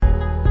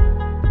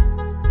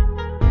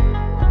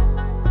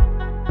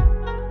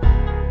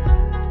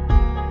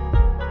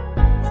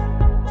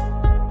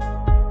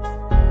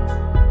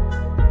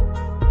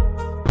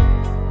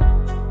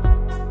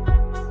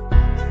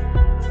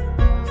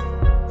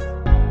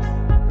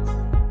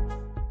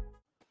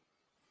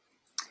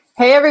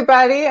Hey,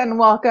 everybody, and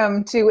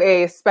welcome to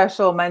a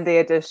special Monday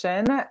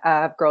edition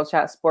of Girl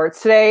Chat Sports.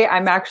 Today,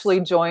 I'm actually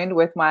joined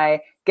with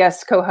my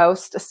guest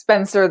co-host,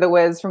 Spencer the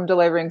Wiz from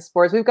Delivering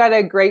Sports. We've got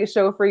a great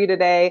show for you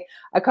today,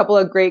 a couple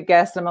of great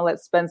guests. I'm going to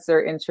let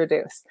Spencer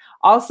introduce.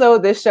 Also,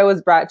 this show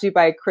is brought to you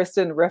by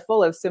Kristen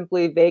Riffle of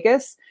Simply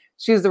Vegas.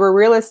 She's where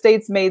real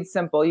estate's made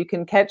simple. You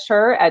can catch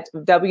her at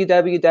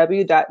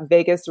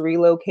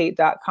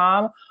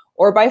www.vegasrelocate.com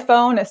or by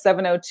phone at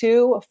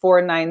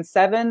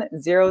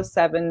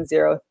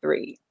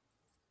 702-497-0703.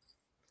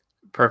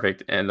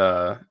 Perfect. And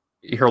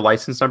her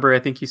license number, I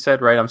think you said,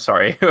 right? I'm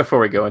sorry. Before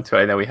we go into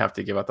it, I know we have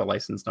to give out the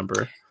license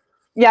number.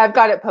 Yeah, I've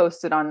got it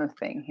posted on the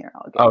thing here.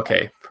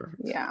 Okay.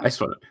 Perfect. Yeah.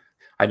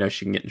 I know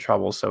she can get in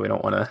trouble, so we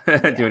don't want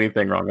to do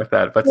anything wrong with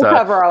that. But we'll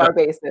cover all our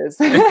bases.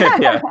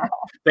 Yeah.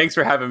 Thanks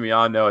for having me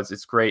on. No,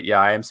 it's great. Yeah,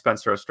 I am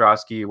Spencer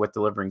Ostrowski with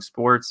Delivering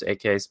Sports,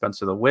 aka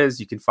Spencer the Wiz.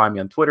 You can find me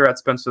on Twitter at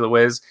Spencer the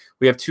Wiz.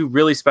 We have two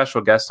really special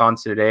guests on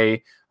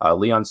today,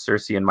 Leon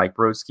Searcy and Mike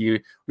Brodsky.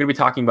 We're going to be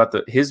talking about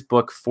his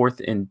book,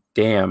 Fourth and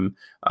Damn.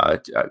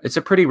 It's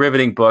a pretty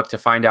riveting book to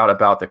find out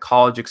about the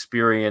college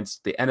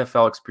experience, the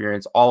NFL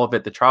experience, all of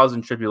it, the trials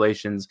and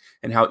tribulations,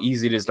 and how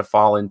easy it is to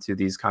fall into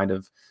these kind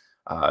of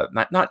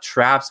not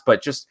traps,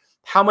 but just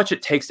how much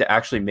it takes to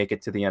actually make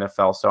it to the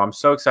NFL. So I'm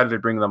so excited to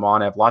bring them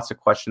on. I have lots of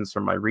questions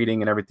from my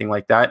reading and everything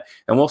like that.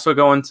 And we'll also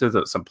go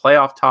into some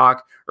playoff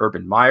talk.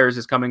 Urban Myers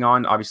is coming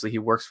on. Obviously, he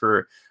works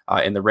for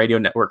in the radio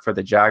network for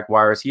the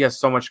Jaguars. He has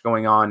so much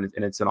going on,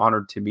 and it's an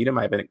honor to meet him.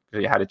 I haven't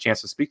really had a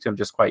chance to speak to him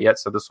just quite yet,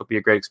 so this will be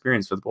a great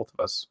experience for the both of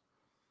us.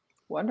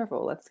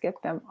 Wonderful. Let's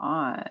get them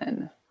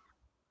on.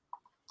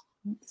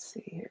 Let's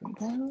see. Here we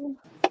go.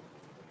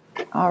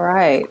 All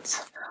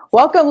right.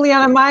 Welcome,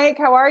 Leon and Mike.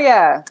 How are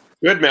you?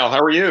 Good, Mel. How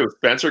are you?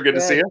 Spencer, good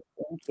to see you.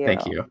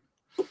 Thank you.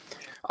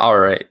 All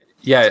right.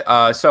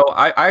 Yeah. So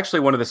I actually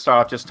wanted to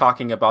start off just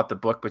talking about the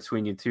book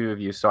between you two of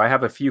you. So I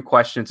have a few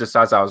questions just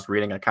as I was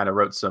reading. I kind of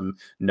wrote some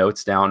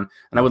notes down.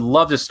 And I would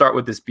love to start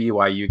with this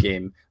BYU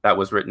game that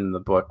was written in the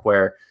book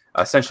where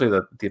essentially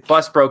the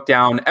bus broke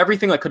down.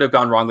 Everything that could have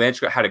gone wrong. They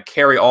had to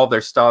carry all their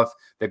stuff.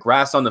 The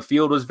grass on the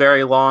field was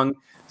very long.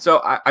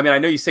 So, I mean, I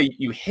know you say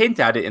you hint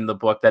at it in the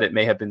book that it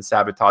may have been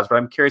sabotaged, but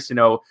I'm curious to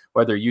know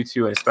whether you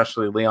two, and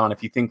especially Leon,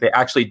 if you think they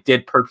actually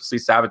did purposely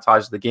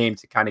sabotage the game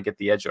to kind of get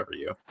the edge over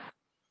you.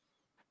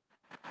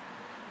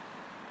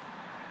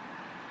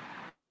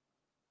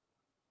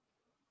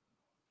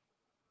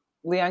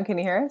 Leon, can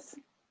you hear us?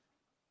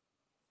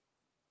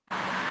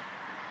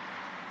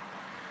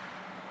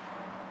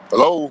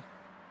 Hello?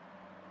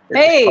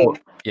 Hey. Oh,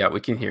 yeah, we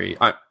can hear you.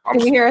 Can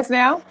you hear us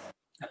now?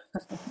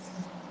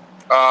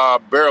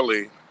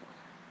 Barely.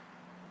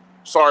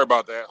 Sorry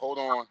about that. Hold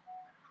on.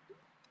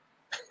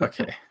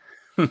 Okay.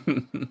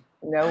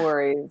 No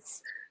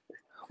worries.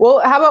 Well,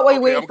 how about we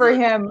wait for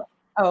him?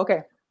 Oh,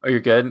 okay. Oh, you're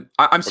good.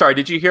 I'm sorry.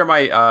 Did you hear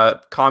my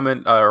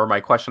comment or my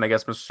question, I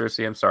guess, Mr.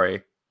 Searcy? I'm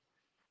sorry.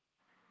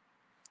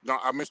 No,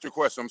 I missed your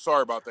question. I'm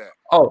sorry about that.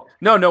 Oh,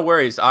 no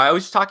worries. I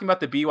was just talking about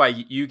the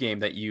BYU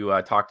game that you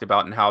talked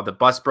about and how the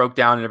bus broke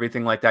down and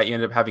everything like that. You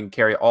ended up having to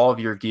carry all of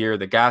your gear.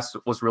 The gas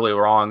was really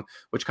wrong,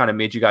 which kind of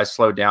made you guys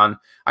slow down.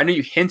 I know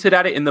you hinted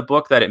at it in the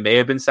book that it may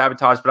have been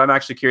sabotaged, but I'm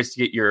actually curious to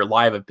get your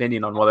live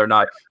opinion on whether or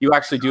not you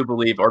actually do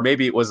believe, or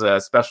maybe it was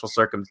special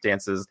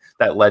circumstances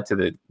that led to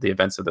the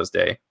events of those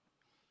days.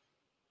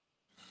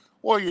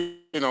 Well, you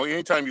know,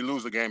 anytime you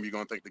lose a game, you're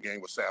going to think the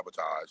game was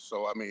sabotaged.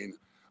 So, I mean,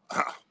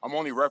 I'm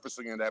only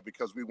referencing that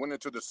because we went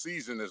into the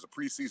season as a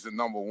preseason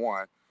number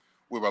one.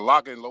 We were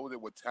locked and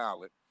loaded with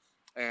talent.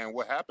 And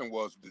what happened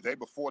was the day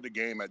before the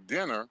game at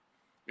dinner,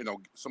 you know,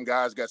 some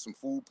guys got some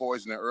food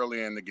poisoning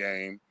early in the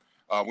game.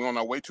 We're on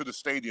our way to the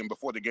stadium.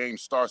 Before the game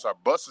starts, our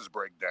buses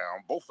break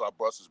down. Both our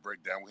buses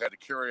break down. We had to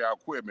carry our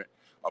equipment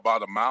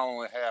about 1.5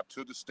 miles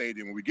to the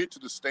stadium. When we get to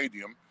the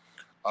stadium,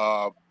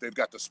 they've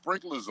got the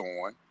sprinklers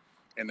on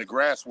and the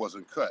grass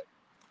wasn't cut.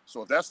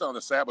 So if that's not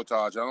a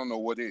sabotage, I don't know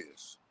what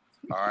is.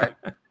 All right.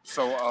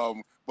 So,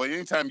 but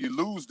anytime you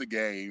lose the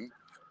game,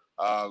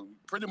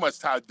 pretty much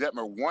Ty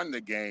Detmer won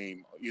the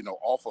game, you know,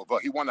 off of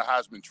us. He won the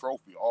Heisman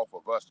Trophy off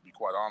of us, to be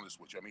quite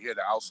honest with you. I mean, he had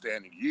an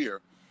outstanding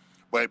year,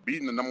 but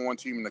beating the number one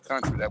team in the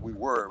country that we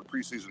were,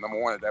 preseason number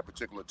one at that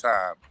particular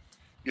time,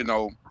 you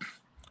know,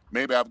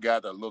 maybe I've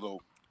got a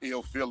little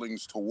ill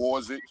feelings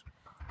towards it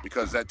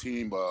because that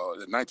team,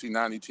 the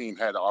 1990 team,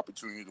 had the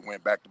opportunity to win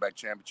back-to-back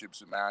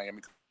championships in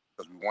Miami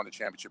because we won the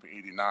championship in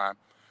 '89.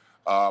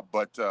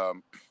 But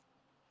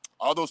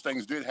all those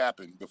things did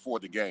happen before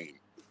the game.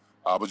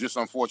 It was just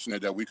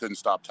unfortunate that we couldn't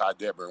stop Ty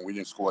Detmer and we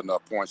didn't score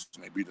enough points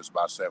and they beat us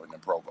by 7 in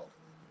Provo.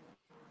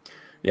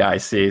 Yeah, I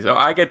see. So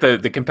I get the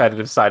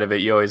competitive side of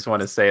it. You always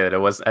want to say that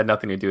it had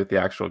nothing to do with the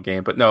actual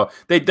game. But no,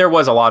 there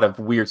was a lot of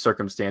weird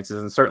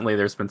circumstances. And certainly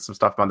there's been some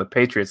stuff on the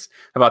Patriots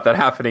about that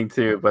happening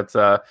too. But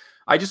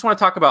I just want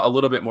to talk about a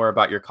little bit more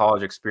about your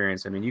college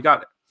experience. I mean, you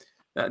got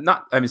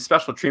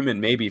special treatment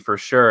maybe for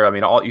sure. I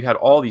mean, you had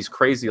all these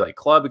crazy like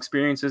club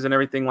experiences and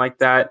everything like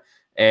that.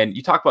 And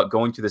you talk about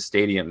going to the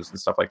stadiums and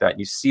stuff like that, and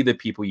you see the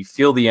people, you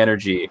feel the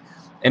energy.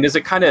 And is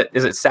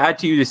it sad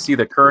to you to see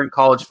the current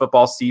college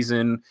football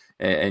season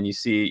and you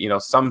see, you know,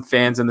 some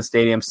fans in the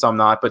stadium, some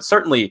not, but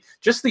certainly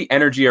just the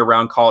energy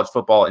around college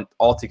football and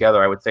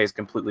altogether, I would say, is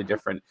completely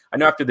different. I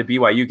know after the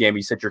BYU game,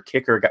 you said your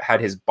kicker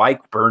had his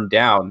bike burned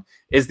down.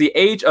 Is the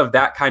age of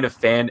that kind of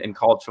fan in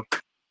college football?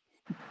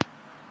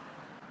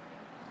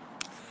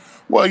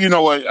 Well, you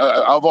know what?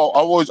 I've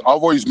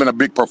always been a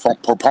big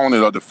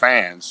proponent of the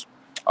fans.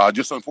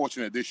 Just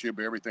unfortunate this year,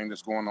 but everything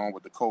that's going on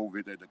with the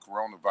COVID and the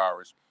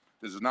coronavirus,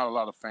 there's not a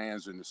lot of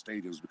fans in the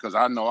stadiums, because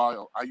I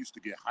know I used to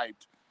get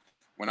hyped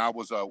when I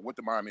was with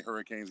the Miami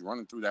Hurricanes,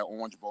 running through that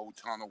Orange Bowl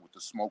tunnel with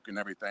the smoke and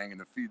everything, and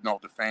the feeding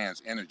off the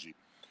fans' energy.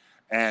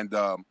 And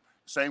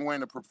same way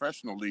in the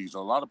professional leagues, a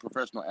lot of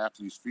professional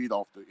athletes feed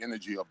off the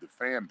energy of the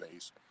fan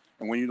base.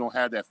 And when you don't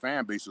have that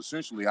fan base,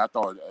 essentially, I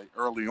thought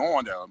early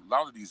on that a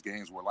lot of these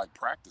games were like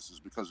practices,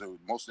 because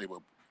they were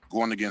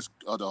going against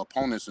other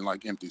opponents in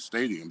like empty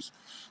stadiums.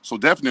 So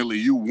definitely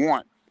you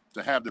want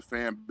to have the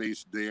fan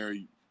base there.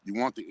 You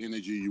want the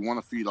energy. You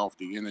want to feed off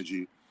the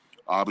energy.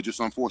 But just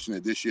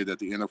unfortunate this year that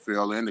the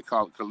NFL and the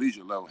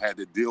collegiate level had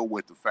to deal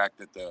with the fact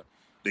that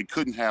they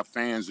couldn't have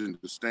fans in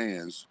the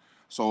stands.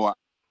 So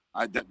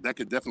that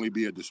could definitely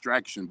be a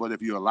distraction. But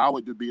if you allow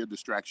it to be a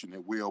distraction,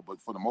 it will.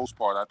 But for the most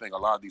part, I think a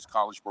lot of these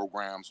college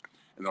programs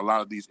and a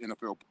lot of these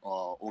NFL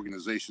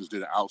organizations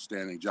did an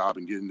outstanding job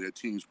in getting their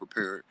teams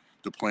prepared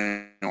to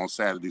play on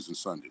Saturdays and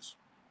Sundays.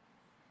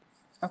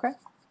 Okay.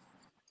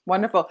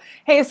 Wonderful.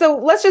 Hey, so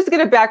let's just get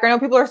it back. I know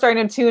people are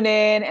starting to tune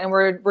in, and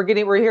we're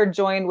here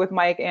joined with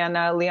Mike and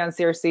Leon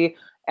Searcy,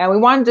 and we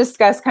want to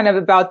discuss kind of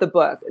about the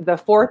book, The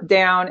Fourth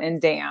Down and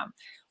Damn.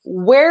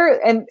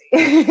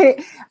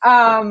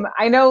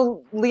 I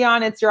know,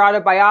 Leon, it's your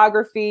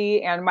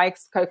autobiography, and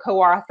Mike's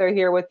co-author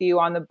here with you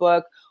on the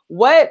book.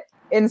 What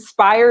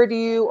inspired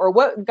you, or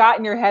what got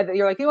in your head that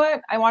you're like, you know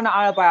what, I want an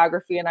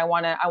autobiography, and I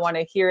want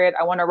to hear it.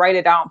 I want to write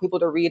it out and people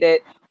to read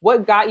it.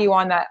 What got you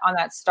on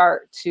that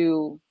start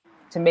to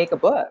make a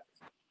book?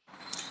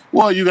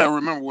 Well, you got to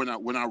remember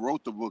when I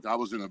wrote the book, I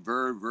was in a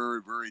very, very,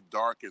 very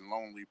dark and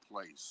lonely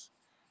place.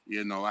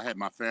 You know, I had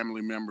my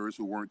family members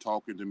who weren't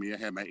talking to me. I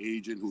had my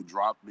agent who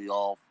dropped me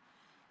off.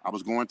 I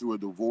was going through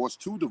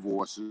two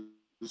divorces.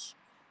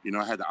 You know,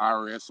 I had the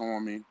IRS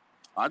on me.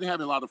 I didn't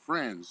have a lot of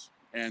friends.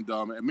 And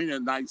many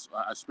nights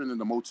I spent in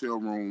the motel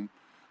room,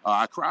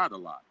 I cried a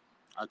lot.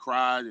 I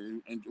cried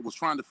and was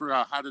trying to figure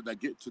out, how did I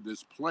get to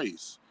this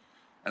place?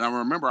 And I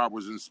remember I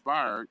was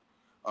inspired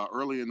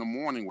early in the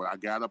morning, when I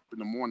got up in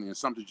the morning and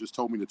something just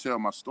told me to tell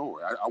my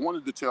story. I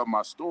wanted to tell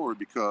my story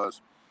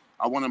because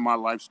I wanted my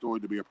life story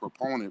to be a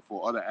proponent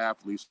for other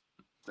athletes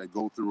that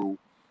go through,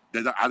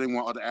 that I didn't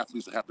want other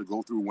athletes to have to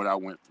go through what I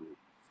went through.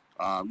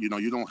 You know,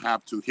 you don't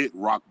have to hit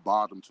rock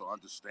bottom to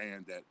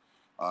understand that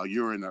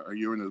you're in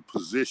a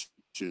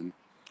position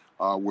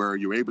where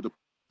you're able to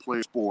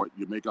play sport,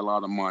 you make a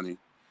lot of money,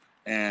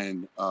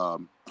 and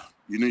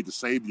you need to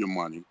save your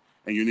money.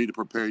 And you need to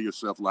prepare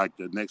yourself like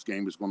the next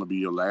game is going to be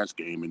your last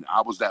game. And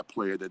I was that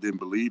player that didn't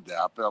believe that.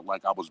 I felt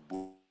like I was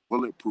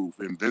bulletproof,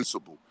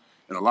 invincible.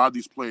 And a lot of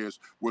these players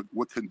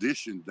were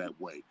conditioned that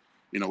way.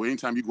 You know,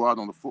 anytime you go out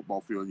on the football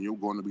field and you're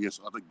going to be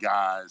against other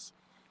guys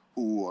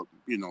who are,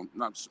 you know,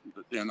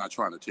 they're not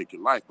trying to take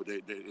your life, but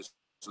it's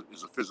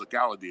a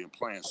physicality in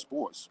playing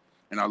sports.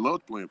 And I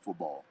loved playing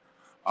football.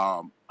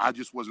 I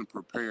just wasn't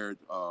prepared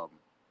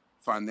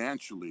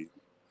financially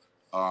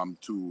I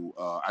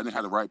didn't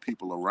have the right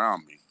people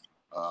around me.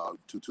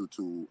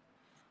 To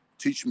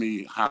teach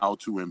me how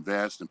to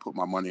invest and put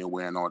my money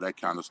away and all that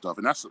kind of stuff.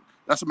 And that's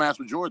a mass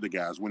majority of the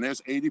guys. When there's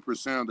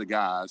 80% of the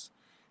guys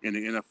in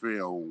the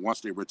NFL,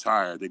 once they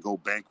retire, they go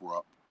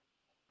bankrupt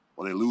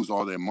or they lose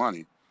all their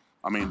money.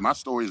 I mean, my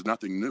story is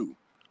nothing new.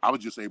 I was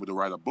just able to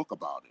write a book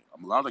about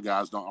it. A lot of the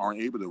guys aren't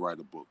able to write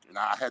a book. And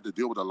I had to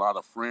deal with a lot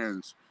of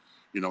friends,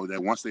 you know,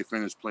 that once they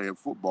finished playing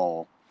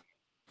football,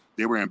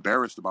 they were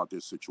embarrassed about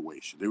their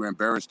situation. They were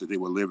embarrassed that they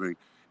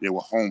were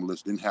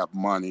homeless, didn't have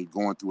money,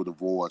 going through a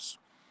divorce,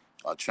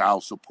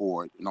 child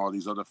support, and all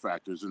these other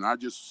factors. And I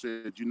just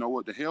said, you know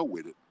what, the hell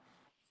with it.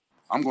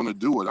 I'm going to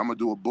do it. I'm going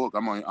to do a book.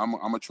 I'm going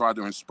to try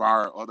to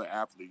inspire other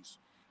athletes,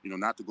 you know,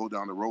 not to go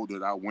down the road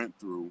that I went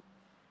through.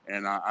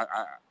 And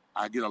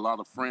I get a lot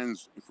of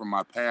friends from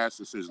my past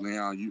that says,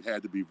 Leon, you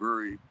had to be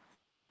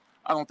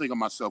I don't think of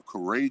myself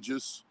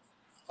courageous,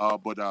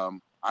 but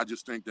I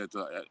just think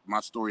that my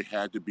story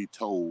had to be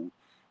told.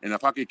 And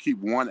if I could keep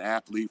one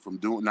athlete from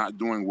not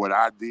doing what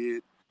I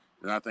did,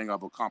 then I think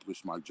I've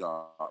accomplished my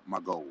job, my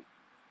goal.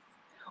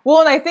 Well,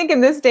 and I think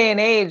in this day and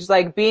age,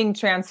 like, being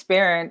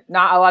transparent,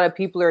 not a lot of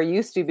people are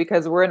used to,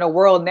 because we're in a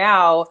world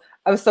now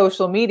of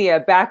social media.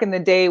 Back in the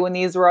day when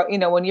these were, you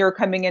know, when you're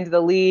coming into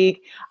the league,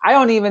 I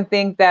don't even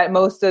think that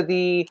most of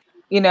the,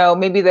 you know,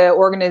 maybe the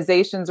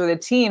organizations or the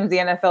teams, the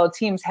NFL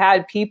teams,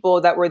 had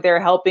people that were there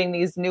helping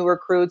these new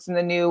recruits and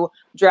the new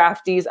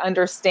draftees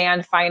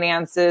understand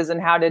finances and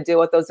how to deal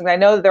with those things. I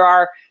know there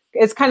are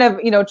it's kind of,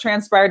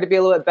 transpired to be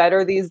a little bit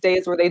better these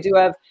days, where they do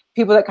have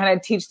people that kind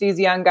of teach these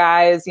young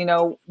guys,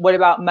 what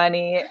about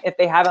money if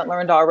they haven't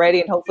learned already,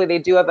 and hopefully they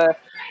do have a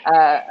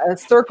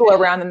circle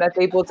around them that's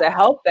able to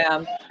help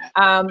them.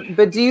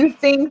 But do you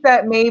think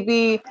that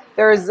maybe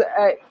there's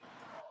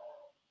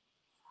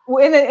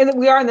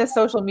we are in this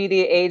social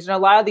media age, and a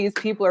lot of these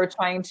people are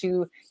trying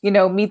to, keep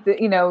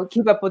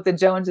up with the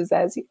Joneses,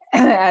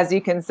 as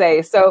you can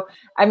say. So,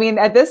 I mean,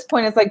 at this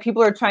point, it's like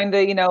people are trying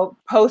to,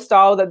 post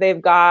all that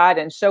they've got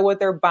and show what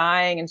they're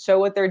buying and show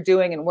what they're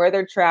doing and where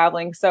they're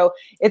traveling. So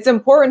it's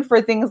important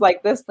for things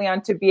like this,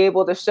 Leon, to be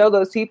able to show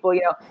those people,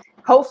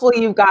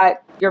 hopefully you've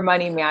got your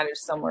money managed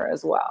somewhere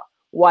as well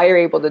while you're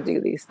able to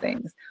do these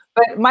things.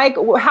 But Mike,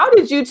 how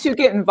did you two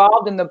get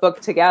involved in the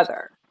book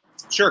together?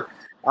 Sure.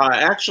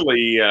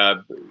 Actually,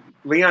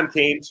 Leon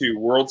came to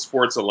World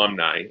Sports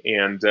Alumni.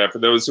 And for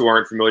those who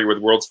aren't familiar with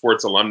World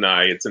Sports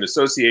Alumni, it's an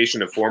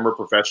association of former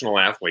professional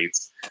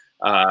athletes.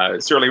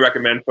 Certainly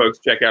recommend folks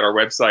check out our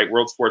website,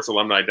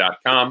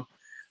 worldsportsalumni.com.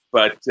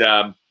 But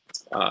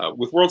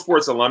with World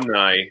Sports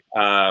Alumni,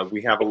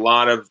 we have a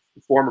lot of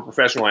former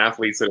professional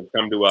athletes that have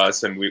come to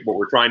us. And what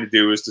we're trying to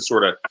do is to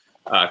sort of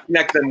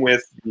connect them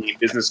with the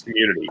business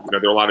community. There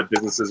are a lot of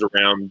businesses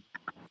around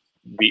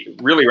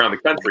the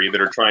country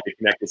that are trying to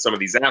connect with some of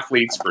these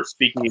athletes for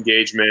speaking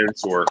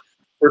engagements or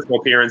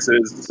personal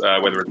appearances,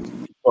 whether it's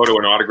photo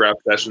and autograph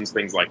sessions,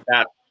 things like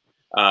that.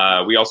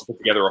 We also put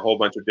together a whole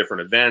bunch of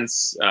different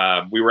events.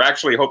 We were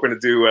actually hoping to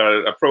do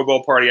a Pro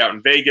Bowl party out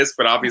in Vegas,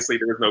 but obviously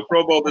there was no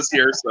Pro Bowl this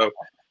year, so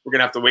we're going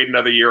to have to wait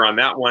another year on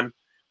that one.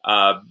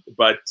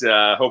 But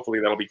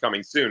hopefully that'll be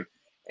coming soon.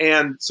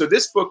 And so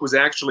this book was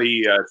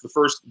actually the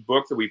first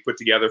book that we put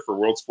together for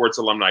World Sports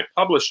Alumni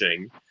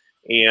Publishing.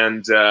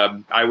 And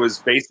I was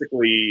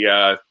basically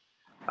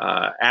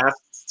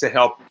asked to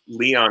help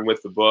Leon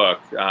with the book.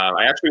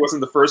 I actually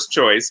wasn't the first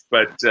choice,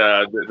 but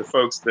the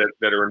folks that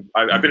are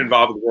I've been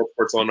involved with World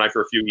Sports Alumni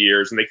for a few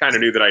years, and they kind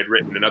of knew that I had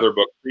written another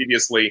book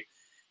previously,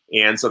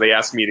 and so they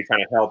asked me to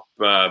kind of help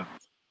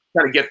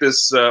kind of get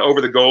this over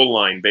the goal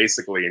line,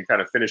 basically, and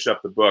kind of finish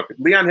up the book.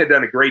 Leon had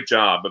done a great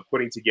job of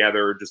putting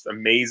together just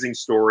amazing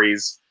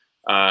stories.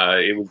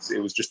 It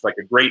was just like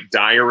a great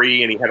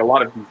diary, and he had a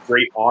lot of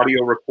great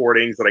audio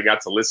recordings that I got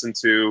to listen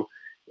to,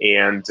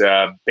 and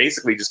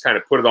basically just kind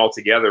of put it all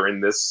together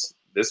in this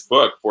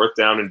book, Fourth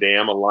Down and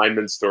Damn, a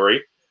lineman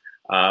story.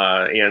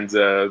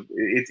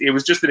 It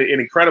was just an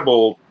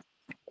incredible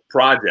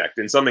project,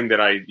 and something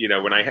that I,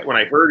 when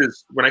I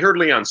heard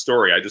Leon's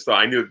story, I just thought,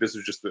 I knew that this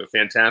was just a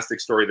fantastic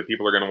story that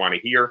people are going to want to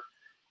hear,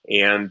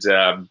 and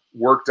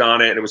worked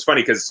on it. And it was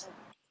funny because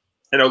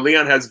I know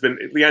Leon,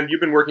 you've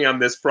been working on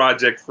this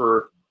project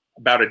for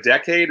about a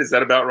decade. Is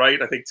that about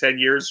right? I think 10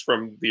 years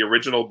from the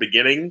original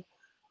beginning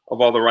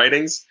of all the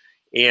writings.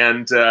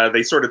 And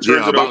they sort of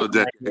turned it over.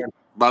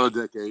 About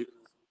a decade.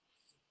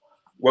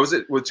 What was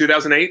it?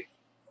 2008?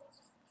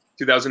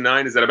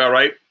 2009? Is that about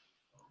right?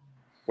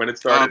 When it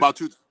started? About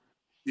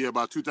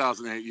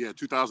 2008. Yeah,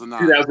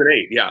 2009.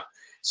 2008, yeah.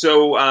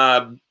 So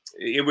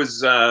it was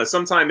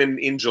sometime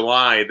in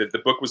July that the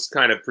book was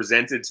kind of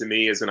presented to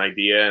me as an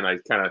idea, and I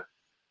kind of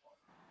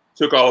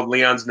took all of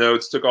Leon's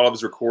notes, took all of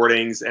his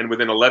recordings, and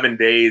within 11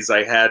 days,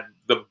 I had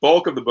the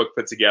bulk of the book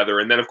put together.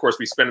 And then, of course,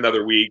 we spent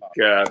another week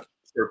sort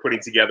of putting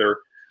together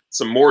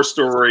some more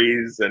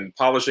stories and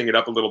polishing it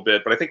up a little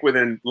bit. But I think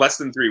within less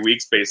than 3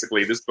 weeks,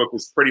 basically, this book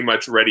was pretty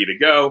much ready to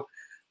go.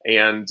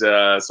 And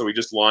so we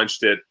just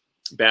launched it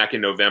back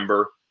in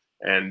November.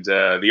 And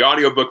the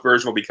audiobook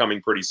version will be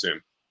coming pretty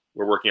soon.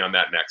 We're working on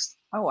that next.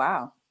 Oh,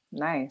 wow.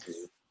 Nice.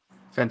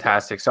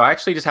 Fantastic. So I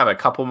actually just have a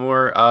couple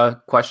more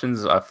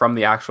questions from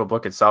the actual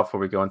book itself before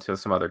we go into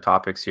some other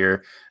topics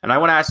here. And I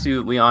want to ask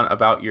you, Leon,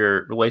 about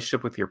your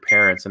relationship with your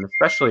parents, and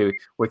especially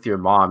with your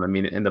mom. I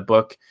mean, in the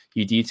book,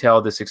 you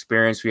detailed this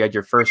experience. We had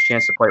your first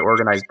chance to play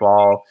organized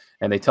ball,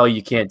 and they tell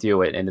you can't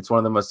do it. And it's one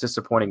of the most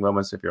disappointing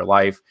moments of your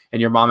life. And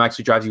your mom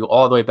actually drives you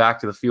all the way back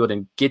to the field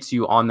and gets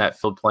you on that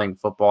field playing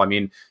football. I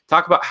mean,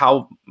 talk about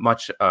how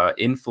much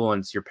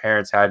influence your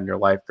parents had in your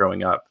life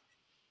growing up.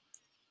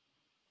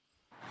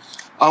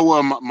 Oh,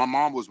 well, my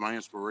mom was my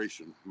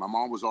inspiration. My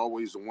mom was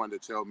always the one to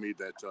tell me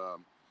that,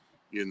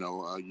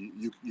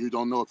 you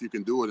don't know if you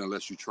can do it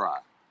unless you try.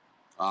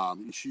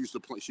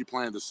 She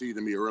planted the seed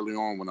in me early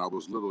on when I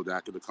was little that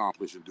I could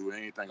accomplish and do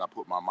anything I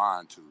put my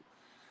mind to.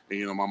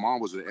 And, my mom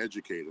was an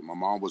educator. My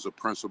mom was a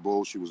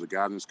principal. She was a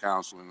guidance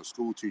counselor and a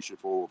school teacher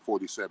for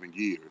 47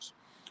 years.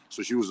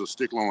 So she was a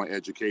stickler on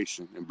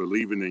education and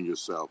believing in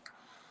yourself.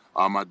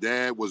 My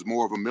dad was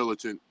more of a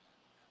militant.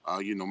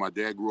 My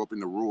dad grew up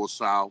in the rural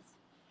South.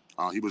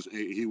 He was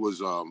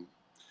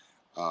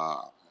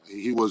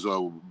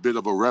a bit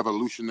of a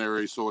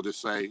revolutionary, so to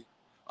say.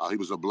 He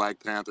was a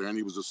Black Panther, and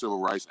he was a civil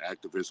rights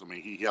activist. I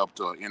mean, he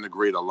helped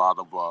integrate a lot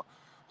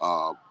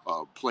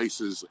of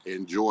places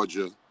in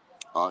Georgia,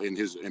 in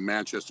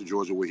Manchester,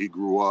 Georgia, where he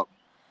grew up.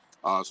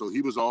 So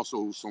he was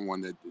also someone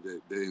that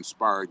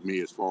inspired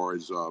me as far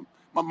as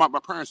my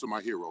parents are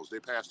my heroes. They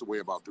passed away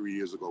about 3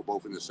 years ago,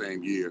 both in the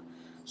same year.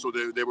 So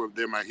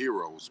they're my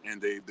heroes, and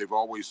they've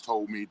always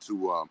told me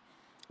to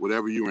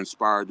whatever you're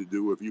inspired to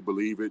do, if you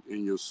believe it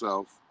in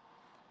yourself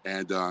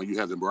and you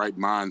have the right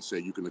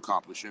mindset, you can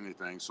accomplish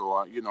anything. So,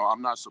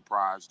 I'm not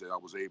surprised that I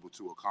was able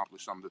to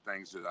accomplish some of the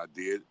things that I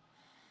did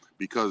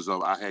because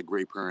I had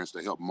great parents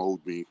that helped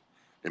mold me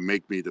and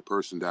make me the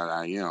person that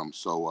I am.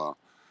 So,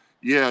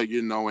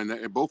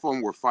 and both of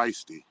them were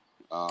feisty.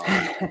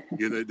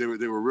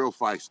 They were real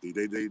feisty.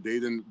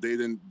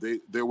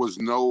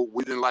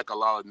 We didn't like a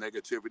lot of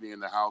negativity in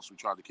the house. We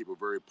tried to keep a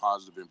very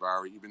positive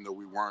environment, even though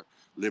we weren't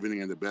living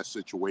in the best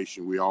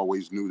situation. We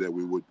always knew that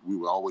we would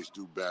always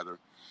do better.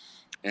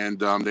 And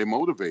they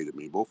motivated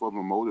me. Both of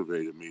them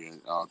motivated me.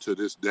 And to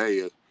this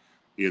day,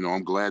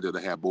 I'm glad that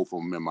I had both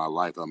of them in my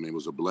life. I mean, it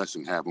was a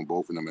blessing having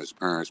both of them as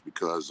parents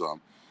because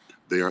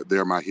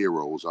they're my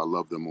heroes. I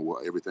love them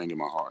with everything in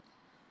my heart.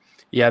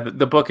 Yeah,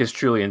 the book is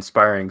truly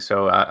inspiring.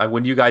 So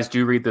when you guys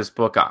do read this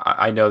book,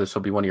 I know this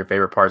will be one of your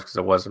favorite parts because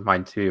it wasn't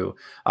mine too.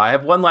 I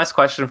have one last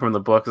question from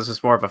the book. This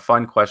is more of a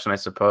fun question, I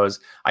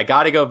suppose. I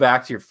got to go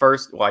back to your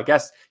first, well, I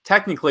guess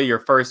technically your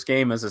first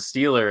game as a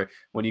Steeler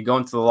when you go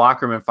into the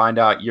locker room and find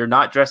out you're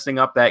not dressing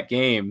up that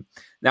game.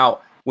 Now,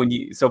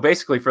 so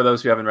basically for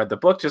those who haven't read the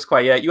book just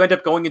quite yet, you end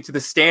up going into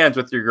the stands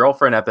with your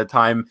girlfriend at the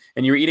time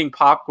and you're eating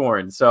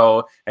popcorn.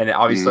 So, and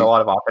obviously a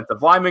lot of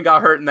offensive linemen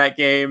got hurt in that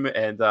game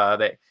and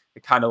they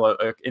kind of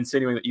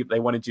insinuating that they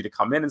wanted you to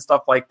come in and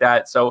stuff like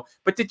that. So,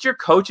 but did your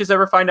coaches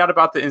ever find out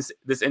about this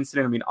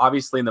incident? I mean,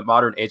 obviously in the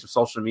modern age of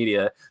social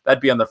media, that'd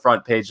be on the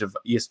front page of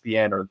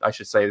ESPN, or I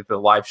should say the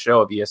live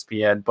show of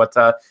ESPN. But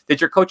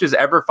did your coaches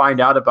ever find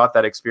out about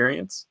that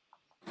experience?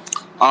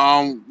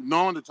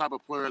 Knowing the type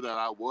of player that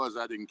I was,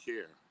 I didn't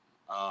care.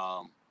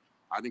 I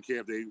didn't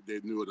care if they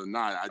knew it or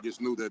not. I just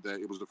knew that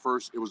it was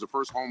the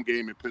first home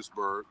game in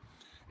Pittsburgh.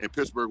 And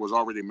Pittsburgh was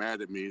already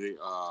mad at me. The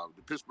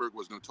Pittsburgh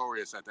was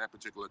notorious at that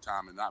particular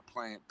time and not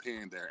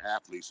paying their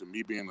athletes. And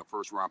me being the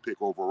first round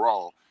pick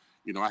overall,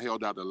 I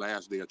held out the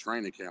last day of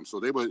training camp. So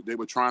they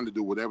were trying to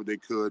do whatever they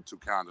could to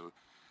kind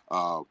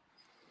of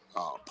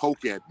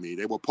poke at me.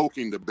 They were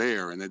poking the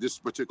bear. And at this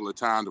particular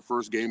time, the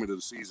first game of the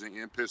season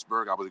in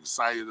Pittsburgh, I was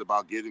excited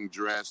about getting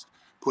dressed,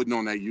 putting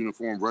on that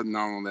uniform, running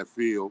out on that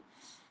field.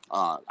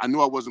 I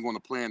knew I wasn't going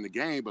to play in the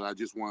game, but I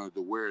just wanted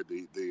to wear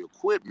the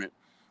equipment.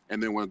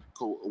 And then when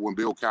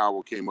Bill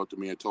Cowell came up to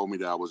me and told me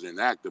that I was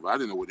inactive, I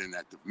didn't know what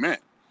inactive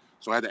meant.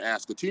 So I had to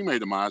ask a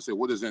teammate of mine. I said,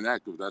 "What is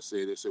inactive?"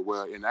 They said,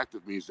 "Well,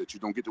 inactive means that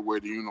you don't get to wear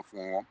the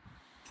uniform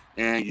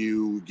and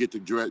you get to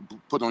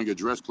put on your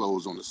dress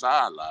clothes on the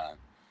sideline."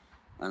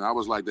 And I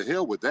was like, "The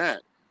hell with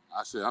that."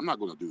 I said, "I'm not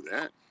going to do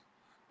that."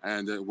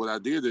 And what I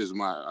did is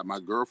my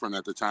girlfriend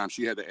at the time,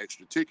 she had an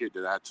extra ticket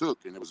that I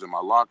took, and it was in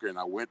my locker. And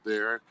I went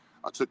there.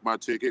 I took my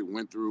ticket,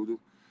 went through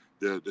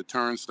the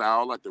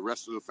turnstile like the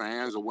rest of the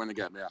fans. I went and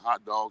got me a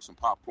hot dog, some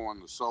popcorn,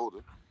 and a soda.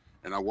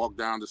 And I walked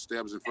down the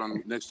steps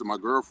next to my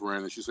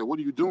girlfriend, and she said, "What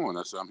are you doing?"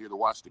 I said, "I'm here to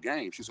watch the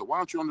game." She said, "Why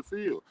aren't you on the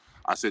field?"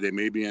 I said, "They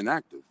may be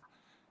inactive."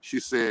 She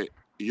said,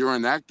 "You're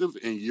inactive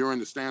and you're in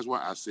the stands?"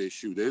 Why? I said,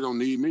 "Shoot, they don't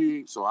need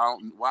me, so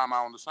why am I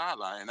on the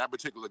sideline?" In that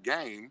particular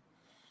game,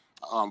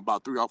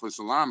 about 3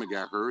 offensive linemen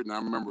got hurt, and I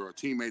remember a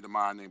teammate of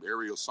mine named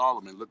Ariel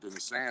Solomon looked in the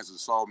stands and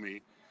saw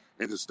me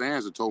in the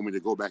stands and told me to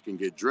go back and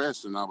get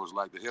dressed, and I was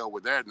like, "The hell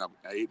with that," and I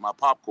ate my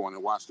popcorn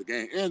and watched the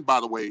game. And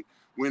by the way,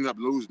 we ended up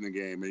losing the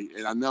game,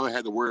 and I never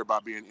had to worry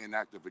about being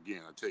inactive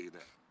again. I'll tell you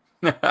that.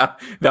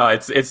 No,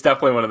 it's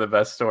definitely one of the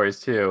best stories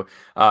too.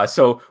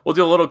 So we'll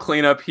do a little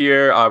cleanup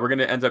here. We're going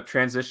to end up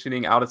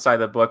transitioning outside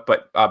the book,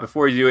 but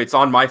before you do, it's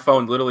on my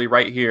phone, literally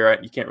right here.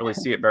 You can't really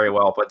see it very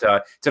well, but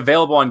it's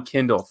available on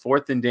Kindle.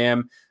 Fourth and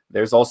Damn.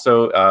 There's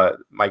also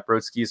Mike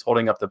Brodsky is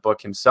holding up the book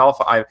himself.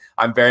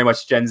 I'm very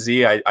much Gen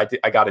Z. I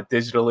got it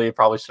digitally.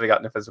 Probably should have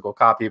gotten a physical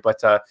copy,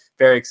 but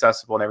very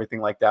accessible and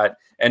everything like that.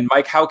 And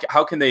Mike, how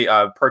can they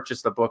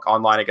purchase the book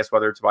online? I guess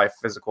whether it's by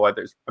physical,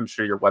 I'm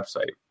sure your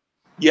website.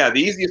 Yeah,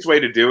 the easiest way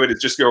to do it is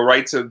just go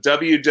right to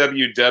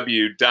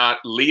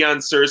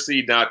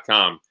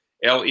www.leonsearcy.com.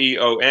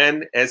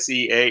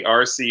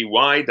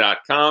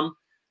 LeonSearcy.com.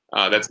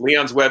 That's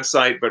Leon's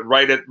website, but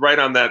right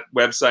on that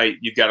website,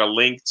 you've got a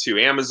link to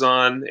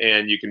Amazon,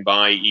 and you can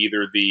buy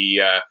either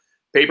the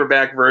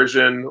paperback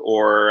version,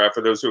 or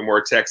for those who are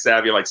more tech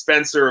savvy like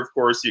Spencer, of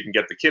course, you can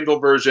get the Kindle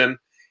version.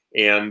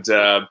 And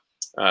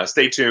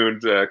stay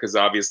tuned because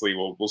obviously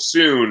we'll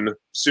soon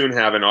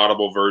have an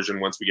Audible version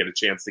once we get a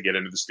chance to get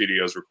into the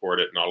studios, record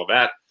it, and all of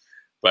that.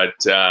 But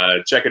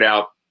check it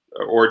out.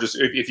 Or just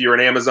if you're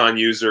an Amazon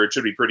user, it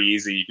should be pretty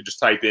easy. You could just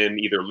type in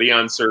either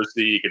Leon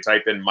Searcy, you could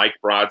type in Mike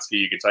Brodsky,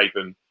 you could type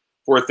in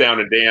Fourth Down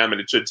and Damn, and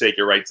it should take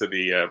you right to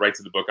the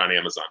book on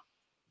Amazon.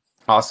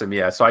 Awesome.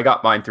 Yeah. So I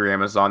got mine through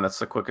Amazon. That's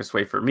the quickest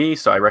way for me.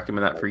 So I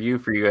recommend that for you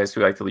guys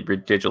who like to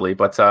read digitally.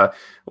 But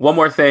one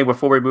more thing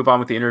before we move on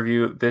with the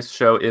interview, this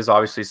show is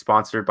obviously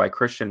sponsored by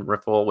Christian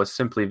Riffle with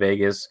Simply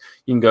Vegas.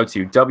 You can go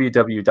to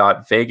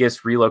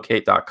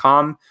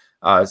www.vegasrelocate.com.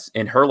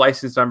 And her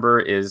license number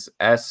is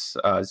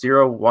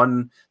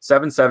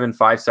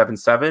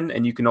S0177577.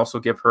 And you can also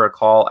give her a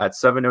call at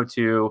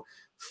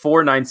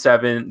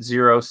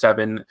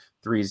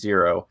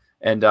 702-497-0730.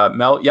 And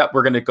Mel,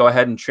 we're going to go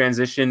ahead and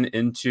transition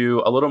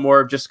into a little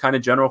more of just kind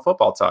of general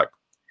football talk.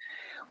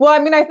 Well, I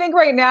mean, I think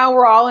right now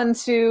we're all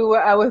into,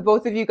 with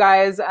both of you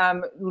guys,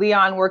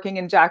 Leon working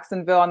in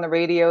Jacksonville on the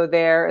radio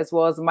there, as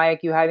well as Mike,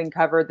 you hadn't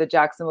covered the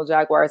Jacksonville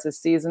Jaguars this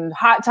season.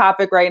 Hot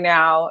topic right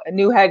now, a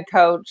new head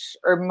coach,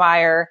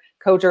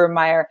 Coach Urban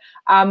Meyer.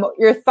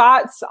 Your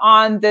thoughts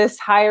on this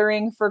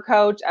hiring for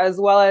coach, as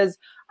well as,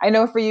 I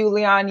know for you,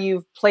 Leon,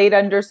 you've played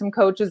under some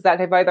coaches that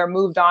have either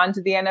moved on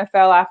to the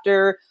NFL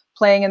after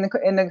playing in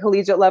the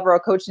collegiate level or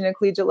coaching at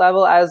collegiate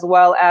level, as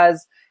well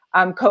as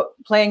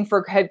playing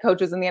for head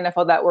coaches in the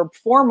NFL that were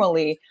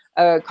formerly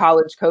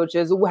college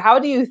coaches. How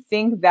do you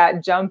think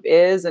that jump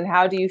is, and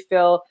how do you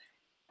feel,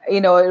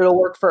 it'll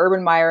work for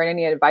Urban Meyer, and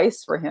any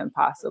advice for him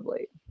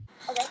possibly?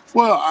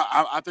 Well,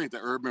 I think the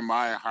Urban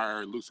Meyer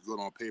hire looks good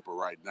on paper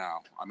right now.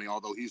 I mean,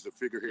 although he's the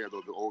figurehead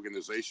of the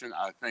organization,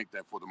 I think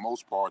that for the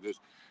most part,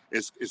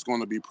 it's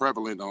going to be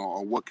prevalent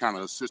on what kind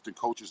of assistant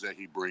coaches that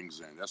he brings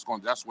in. That's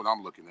what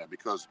I'm looking at,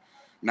 because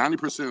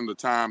 90% of the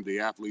time, the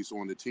athletes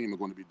on the team are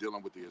going to be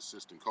dealing with the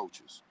assistant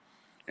coaches.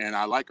 And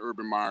I like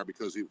Urban Meyer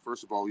because,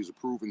 first of all, he's a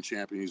proven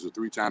champion. He's a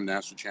 3-time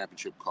national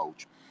championship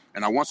coach.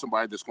 And I want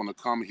somebody that's going to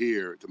come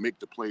here to make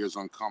the players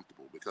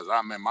uncomfortable, because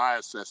my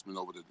assessment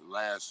over the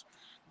last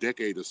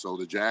decade or so,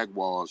 the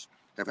Jaguars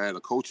have had a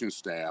coaching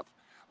staff.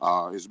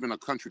 It's been a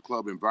country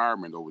club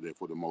environment over there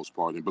for the most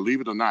part. And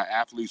believe it or not,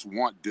 athletes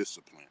want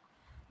discipline.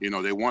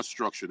 They want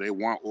structure, they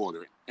want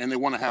order, and they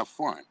want to have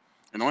fun.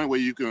 And the only way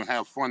you can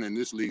have fun in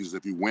this league is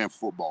if you win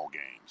football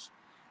games.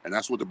 And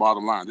that's what the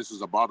bottom line. This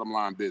is a bottom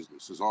line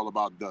business. It's all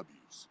about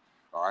W's.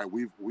 All right.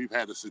 We've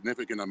had a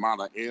significant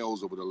amount of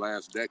L's over the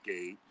last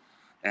decade.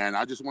 And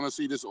I just want to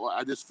see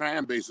this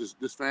fan base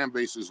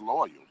is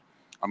loyal.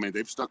 I mean,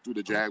 they've stuck through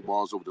the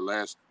Jaguars over the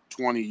last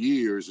 20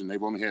 years, and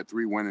they've only had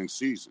 3 winning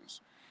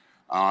seasons.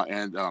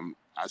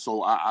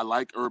 So I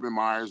like Urban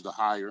Meyer's the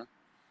hire.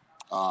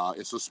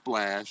 It's a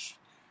splash.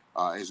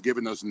 It's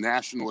given us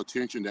national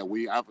attention that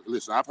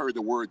I've heard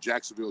the word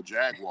Jacksonville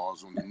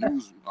Jaguars on the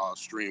news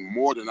stream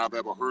more than I've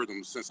ever heard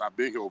them since I've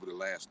been here over the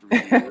last 3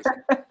 years.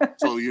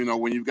 So,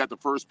 when you've got the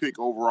first pick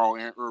overall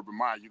and Urban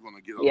Meyer, you're going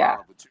to get a lot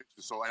of attention.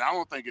 So, and I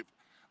don't think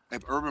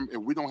if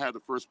we don't have the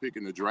first pick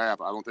in the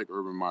draft, I don't think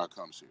Urban Meyer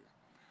comes here.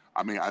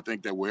 I mean, I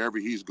think that wherever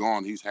he's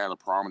gone, he's had a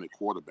prominent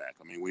quarterback.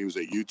 I mean, when he was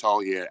at Utah,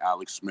 he had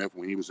Alex Smith.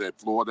 When he was at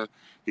Florida,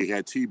 he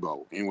had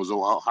Tebow. And was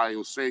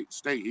Ohio State,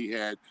 he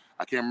had,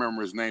 I can't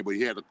remember his name, but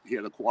he had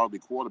a quality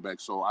quarterback.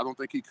 So I don't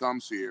think he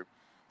comes here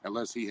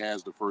unless he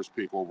has the first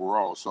pick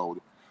overall.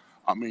 So,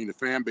 I mean, the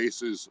fan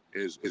base is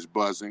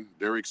buzzing.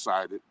 They're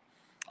excited.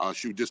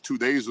 Just 2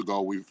 days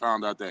ago, we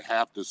found out that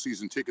half the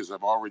season tickets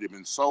have already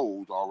been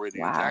sold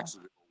in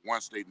Jacksonville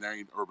once they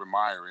named Urban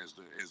Meyer as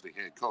the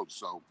head coach.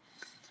 So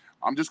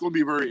I'm just going to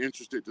be very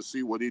interested to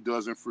see what he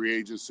does in free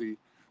agency,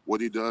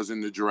 what he does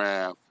in the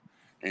draft,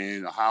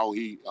 and how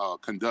he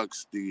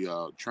conducts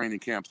the training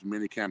camps,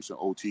 mini camps, and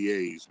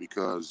OTAs,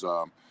 because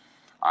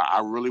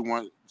I really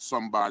want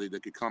somebody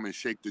that could come and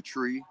shake the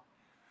tree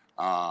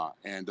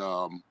and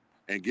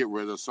get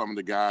rid of some of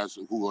the guys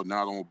who are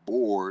not on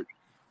board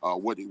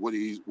what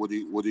he's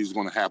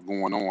going to have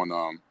going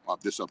on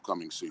this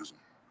upcoming season.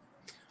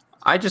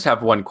 I just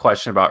have one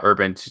question about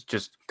Urban to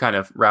just kind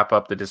of wrap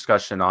up the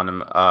discussion on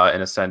him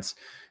in a sense.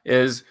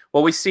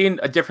 We've seen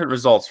different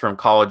results from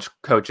college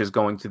coaches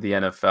going to the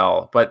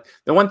NFL. But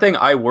the one thing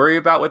I worry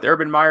about with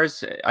Urban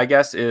Meyer's, I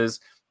guess, is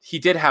he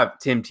did have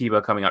Tim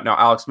Tebow coming up. Now,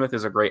 Alex Smith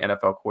is a great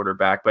NFL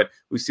quarterback, but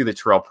we see the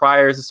Terrell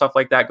Pryors and stuff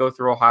like that go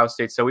through Ohio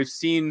State. So we've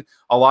seen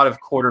a lot of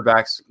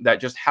quarterbacks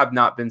that just have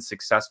not been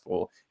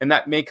successful. And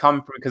that may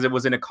come because it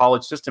was in a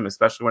college system,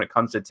 especially when it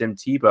comes to Tim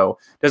Tebow.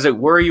 Does it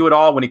worry you at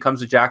all when he comes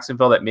to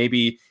Jacksonville that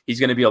maybe he's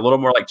going to be a little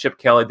more like Chip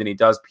Kelly than he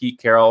does Pete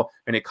Carroll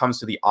when it comes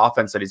to the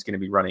offense that he's going to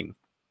be running?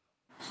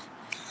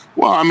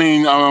 Well, I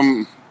mean,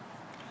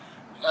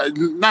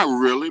 not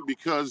really,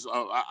 because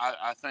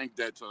I think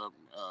that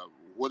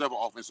whatever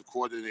offensive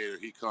coordinator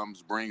he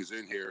brings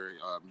in here,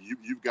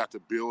 you've got to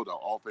build an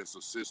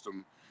offensive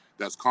system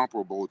that's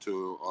comparable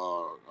to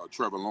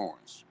Trevor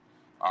Lawrence.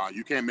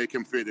 You can't make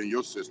him fit in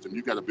your system.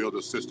 You got to build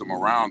a system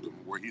around him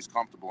where he's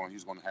comfortable and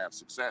he's going to have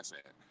success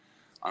at.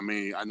 I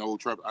mean, I know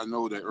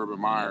that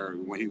Urban Meyer,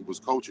 when he was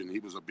coaching, he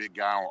was a big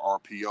guy on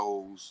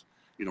RPOs,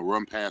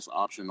 run pass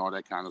option, all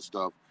that kind of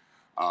stuff.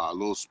 A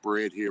little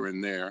spread here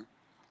and there.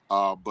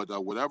 But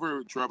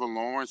whatever Trevor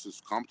Lawrence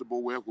is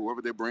comfortable with,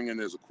 whoever they bring in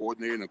as a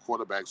coordinator and a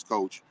quarterback's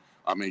coach,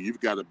 I mean,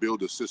 you've got to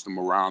build a system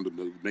around him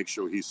to make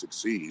sure he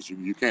succeeds.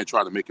 You can't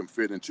try to make him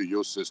fit into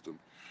your system.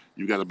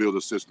 You got to build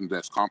a system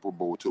that's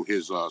comparable to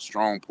his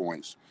strong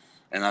points.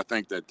 And I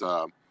think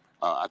that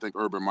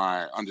Urban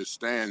Meyer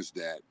understands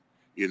that,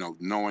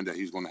 knowing that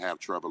he's going to have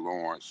Trevor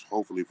Lawrence,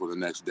 hopefully for the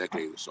next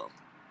decade or so.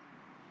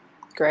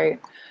 Great.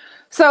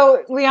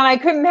 So, Leon, I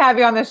couldn't have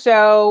you on the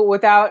show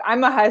without,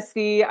 I'm a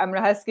Husky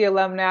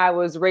alumni. I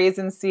was raised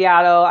in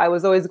Seattle. I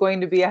was always going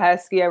to be a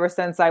Husky ever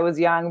since I was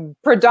young,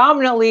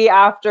 predominantly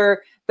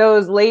after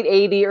those late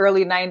 80s,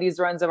 early 90s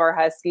runs of our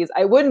Huskies.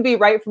 It wouldn't be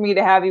right for me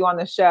to have you on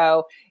the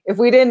show if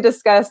we didn't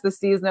discuss the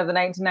season of the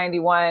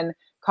 1991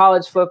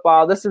 college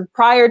football. This is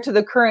prior to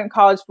the current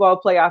college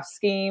football playoff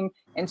scheme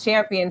and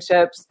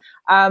championships.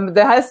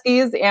 The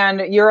Huskies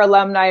and your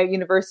alumni at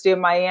University of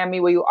Miami,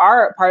 where you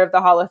are part of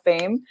the Hall of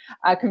Fame.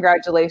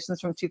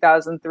 Congratulations from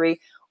 2003.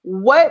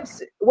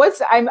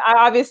 I'm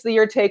obviously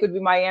your take would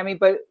be Miami,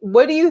 but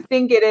what do you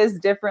think it is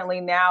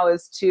differently now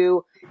as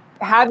to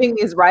having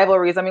these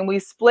rivalries? I mean, we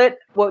split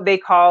what they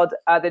called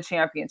the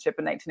championship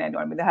in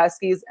 1991. I mean, the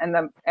Huskies and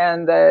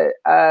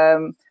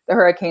the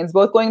Hurricanes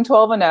both going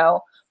 12-0,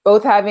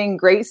 both having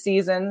great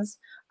seasons,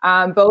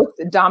 both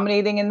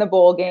dominating in the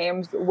bowl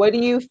games. What do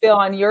you feel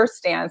on your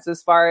stance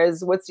as far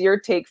as what's your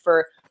take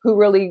for who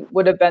really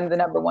would have been the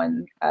number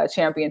one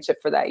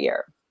championship for that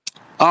year?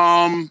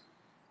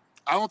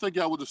 I don't think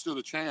y'all would have stood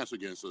a chance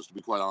against us, to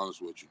be quite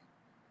honest with you.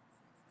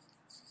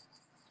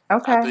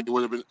 Okay. I think it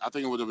would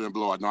have been a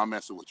blowout. No, I'm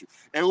messing with you.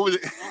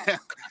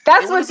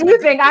 That's what you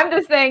think. I'm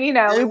just saying,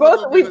 we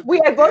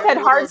both had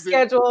hard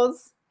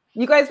schedules.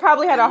 You guys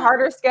probably had a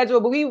harder schedule,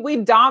 but we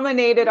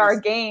dominated our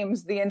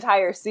games the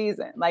entire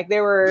season. Like they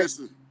were.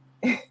 Listen,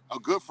 a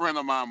good friend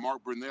of mine,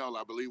 Mark Brunell,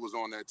 I believe, was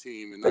on that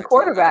team in the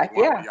quarterback.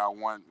 Yeah,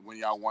 when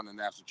y'all won the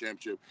national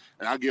championship,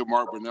 and I give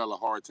Mark Brunell a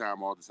hard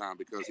time all the time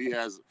because he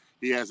has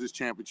his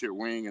championship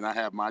ring, and I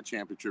have my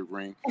championship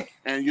ring.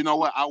 And you know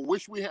what? I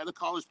wish we had a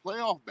college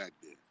playoff back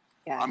then.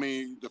 Yeah. I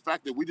mean, the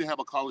fact that we didn't have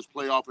a college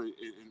playoff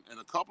in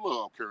a couple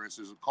of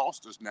occurrences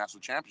cost us national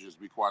championships,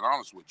 to be quite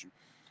honest with you.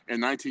 In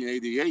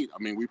 1988,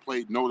 I mean, we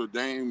played Notre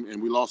Dame,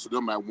 and we lost to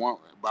them by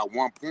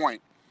 1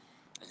 point.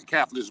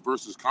 Catholics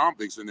versus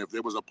convicts, and if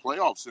there was a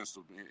playoff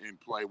system in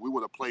play, we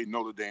would have played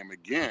Notre Dame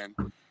again,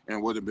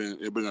 and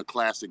it'd been a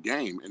classic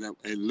game. And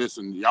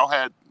listen, y'all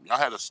had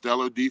a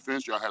stellar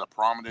defense, y'all had a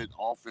prominent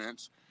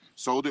offense,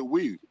 so did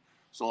we.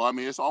 So I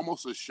mean, it's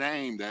almost a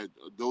shame that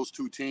those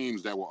two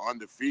teams that were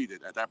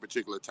undefeated at that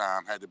particular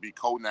time had to be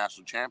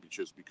co-national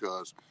championships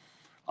because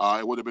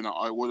it would have been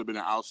an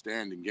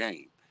outstanding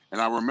game. And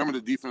I remember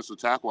the defensive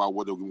tackle I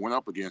would have went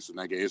up against in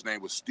that game. His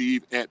name was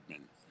Steve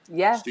Edmond.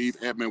 Yes. Steve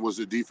Edmond was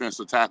the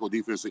defensive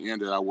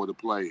end that I would have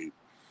played.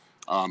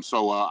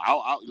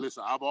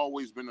 Listen, I've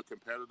always been a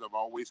competitor. I've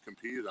always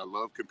competed. I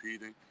love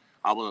competing.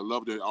 I would have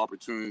loved the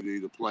opportunity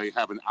to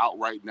have an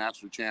outright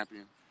national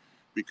champion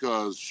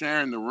because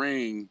sharing the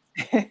ring.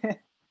 It's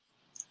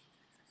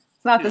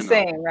not the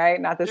same, right?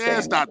 Not the same.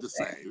 It's not the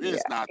same.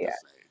 It's not the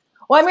same.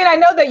 Well, I mean, I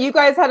know that you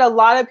guys had a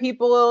lot of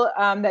people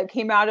that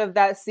came out of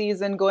that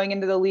season going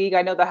into the league.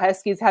 I know the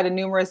Huskies had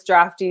numerous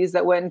draftees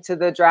that went into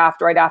the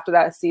draft right after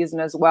that season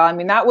as well. I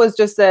mean, that was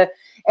just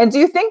and do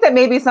you think that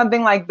maybe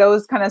something like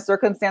those kind of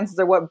circumstances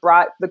are what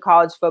brought the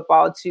college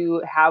football to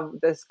have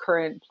this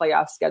current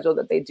playoff schedule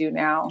that they do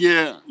now?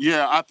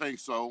 Yeah, I think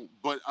so.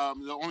 But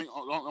the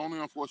only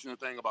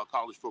unfortunate thing about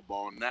college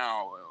football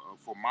now,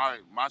 from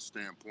my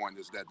standpoint,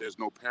 is that there's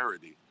no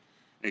parity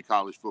in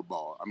college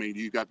football. I mean,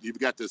 you've got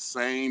the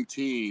same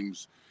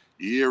teams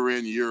year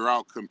in, year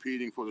out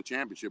competing for the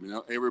championship.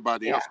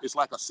 Everybody else. It's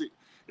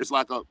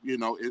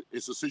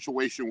a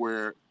situation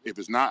where if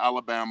it's not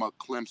Alabama,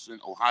 Clemson,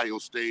 Ohio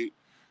State,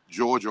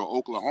 Georgia, or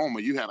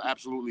Oklahoma, you have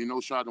absolutely no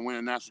shot to win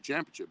a national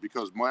championship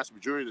because vast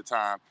majority of the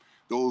time,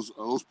 those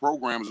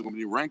programs are going to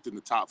be ranked in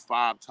the top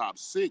 5, top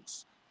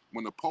 6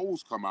 when the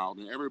polls come out,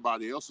 and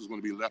everybody else is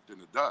going to be left in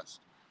the dust.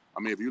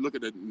 I mean, if you look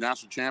at the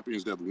national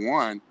champions that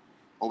won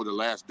over the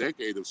last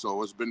decade or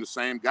so, it's been the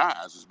same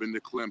guys. It's been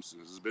the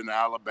Clemsons. It's been the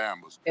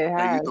Alabamas.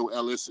 And you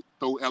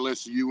throw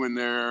LSU in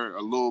there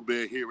a little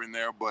bit here and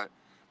there, but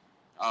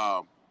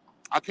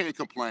I can't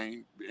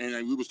complain.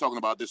 And we was talking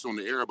about this on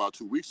the air about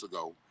 2 weeks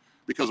ago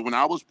because when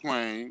I was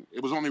playing,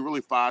 it was only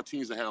really 5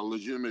 teams that had a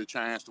legitimate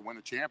chance to win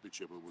a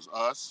championship. It was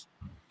us.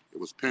 It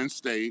was Penn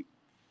State.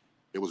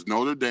 It was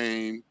Notre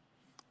Dame.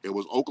 It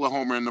was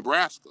Oklahoma and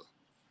Nebraska.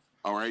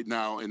 All right.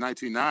 Now, in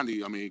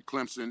 1990, in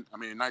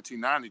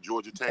 1990,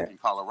 Georgia Tech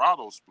and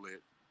Colorado split.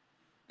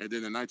 And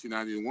then in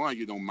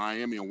 1991,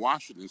 Miami and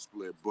Washington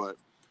split. But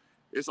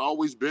it's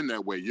always been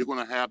that way. You're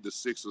going to have the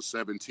 6 or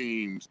 7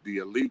 teams. The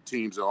elite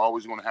teams are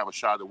always going to have a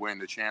shot at winning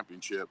the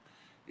championship.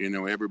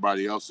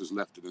 Everybody else is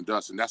left in the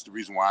dust. And that's the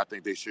reason why I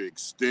think they should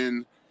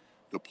extend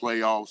the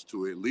playoffs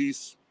to at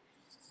least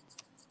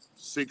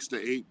 6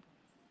 to 8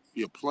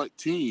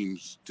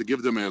 teams to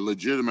give them a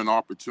legitimate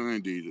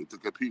opportunity to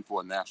compete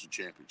for a national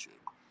championship.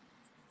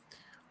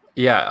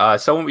 Yeah.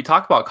 So when we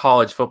talk about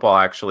college football,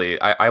 actually,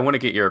 I want to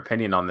get your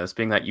opinion on this,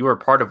 being that you were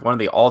part of one of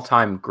the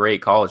all-time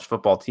great college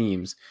football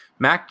teams.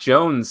 Mac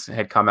Jones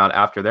had come out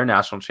after their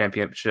national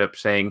championship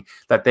saying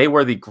that they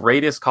were the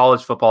greatest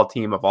college football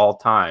team of all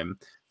time.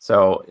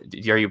 So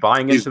are you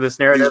buying into this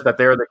narrative that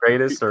they're the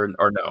greatest or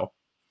no?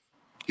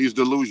 He's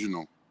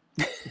delusional.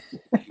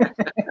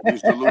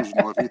 He's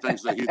delusional if he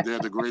thinks that they're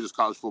the greatest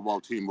college football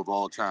team of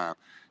all time.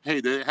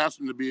 Hey, there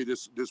happens to be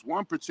this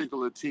one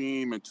particular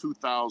team in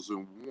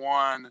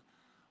 2001,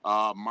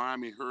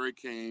 Miami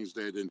Hurricanes,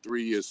 that in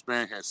 3 years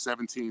span had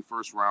 17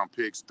 first-round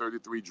picks,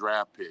 33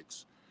 draft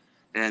picks,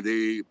 and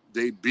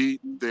they beat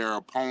their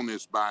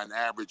opponents by an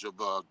average of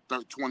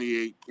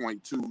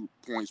 28.2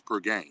 points per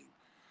game.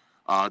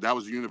 That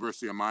was the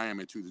University of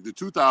Miami. The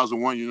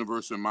 2001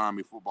 University of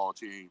Miami football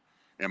team.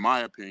 in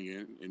my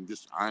opinion, and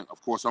this,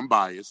 of course, I'm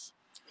biased,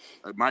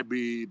 it might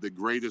be the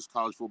greatest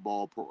college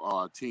football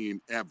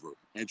team ever.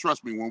 And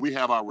trust me, when we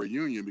have our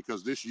reunion,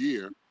 because this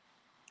year,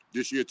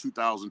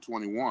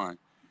 2021,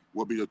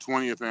 will be the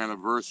 20th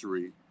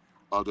anniversary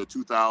of the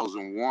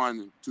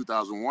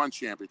 2001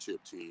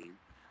 championship team,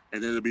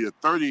 and it'll be the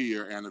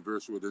 30-year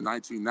anniversary of the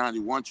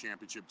 1991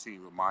 championship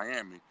team of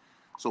Miami.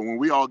 So when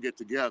we all get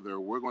together,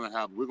 we're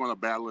gonna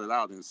battle it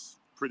out and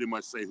pretty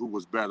much say who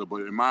was better.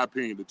 But in my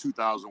opinion, the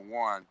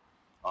 2001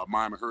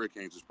 Miami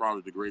Hurricanes is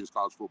probably the greatest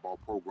college football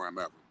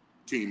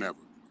team ever.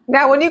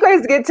 Now, when you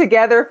guys get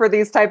together for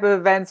these type of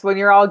events, when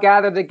you're all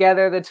gathered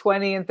together, the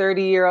 20 and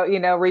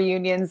 30-year,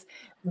 reunions,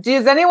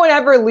 does anyone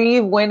ever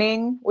leave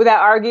winning with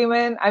that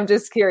argument? I'm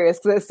just curious,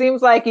 because it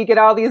seems like you get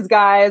all these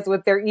guys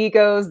with their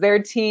egos,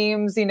 their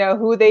teams,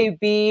 who they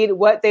beat,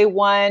 what they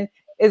won.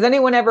 Is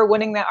anyone ever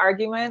winning that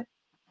argument?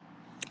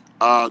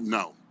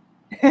 No.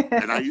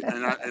 And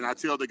I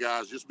tell the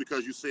guys, just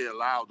because you say it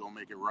loud don't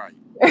make it right.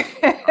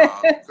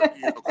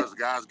 Because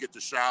guys get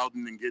to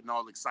shouting and getting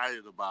all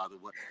excited about it.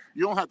 But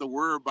you don't have to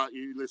worry about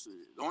you. Listen,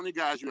 the only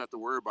guys you have to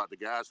worry about the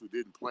guys who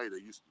didn't play.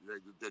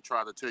 They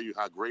try to tell you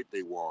how great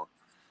they were,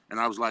 and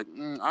I was like,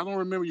 I don't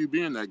remember you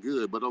being that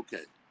good, but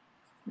okay.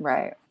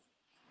 Right.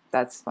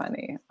 That's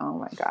funny. Oh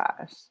my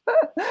gosh.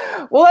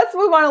 Well, let's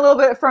move on a little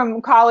bit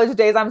from college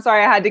days. I'm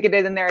sorry I had to get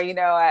it in there.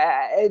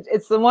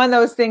 It's one of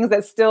those things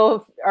that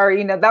still are,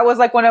 that was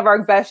like one of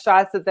our best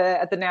shots at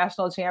the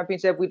national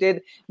championship. We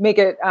did make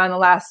it on the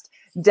last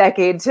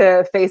decade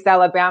to face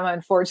Alabama,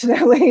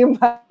 unfortunately,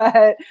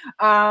 but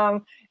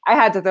I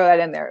had to throw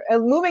that in there.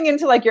 Moving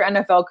into like your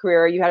NFL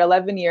career, you had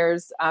 11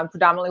 years,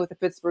 predominantly with the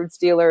Pittsburgh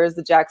Steelers,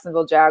 the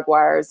Jacksonville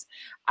Jaguars.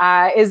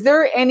 Is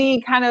there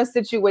any kind of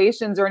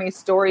situations or any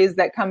stories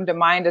that come to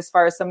mind as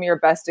far as some of your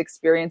best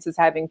experiences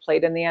having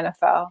played in the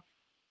NFL?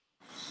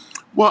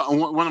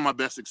 Well, one of my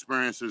best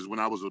experiences when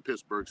I was a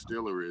Pittsburgh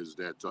Steeler is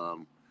that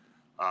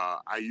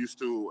I used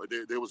to,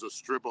 there was a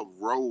strip of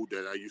road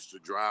that I used to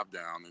drive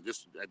down. And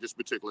at this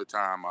particular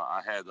time,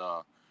 I had,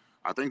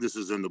 I think this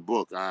is in the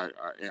book, I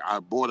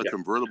bought a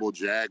convertible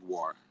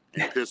Jaguar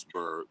in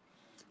Pittsburgh.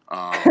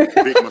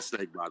 Big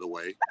mistake, by the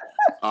way.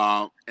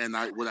 And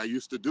what I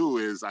used to do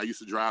is I used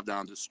to drive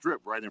down the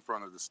strip right in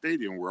front of the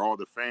stadium where all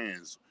the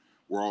fans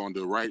were on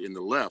the right and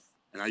the left.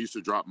 And I used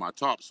to drop my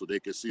top so they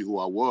could see who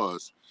I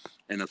was.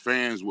 And the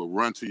fans would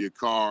run to your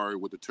car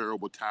with the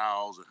terrible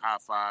towels and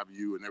high-five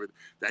you and everything.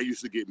 That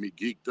used to get me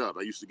geeked up.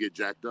 I used to get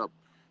jacked up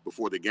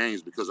before the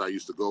games because I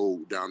used to go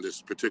down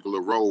this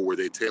particular road where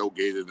they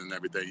tailgated and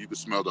everything. You could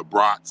smell the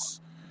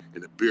brats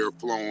and the beer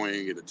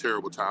flowing and the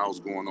terrible towels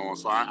going on.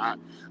 So I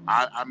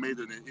made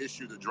it an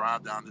issue to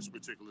drive down this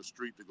particular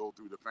street to go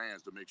through the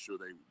fans to make sure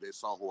they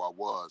saw who I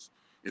was.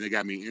 And it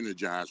got me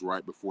energized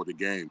right before the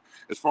game.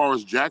 As far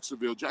as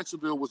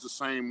Jacksonville was the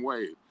same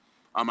way.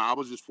 I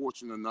was just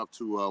fortunate enough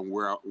to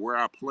where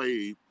I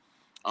played,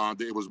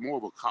 it was more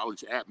of a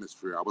college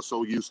atmosphere. I was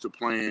so used to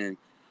playing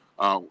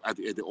at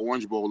the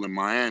Orange Bowl in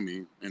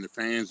Miami, and the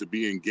fans to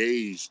be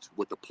engaged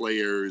with the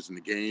players and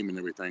the game and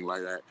everything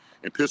like that.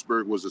 And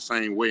Pittsburgh was the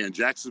same way. And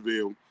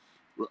Jacksonville,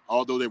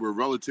 although they were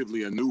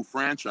relatively a new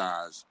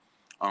franchise,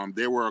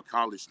 they were a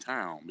college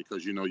town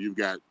because, you've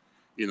got,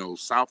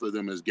 south of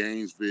them is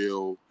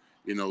Gainesville,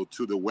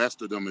 to the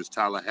west of them is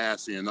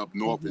Tallahassee, and up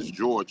north is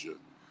Georgia.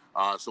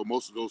 So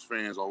most of those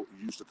fans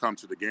used to come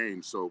to the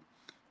game. So,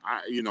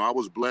 I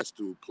was blessed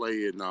to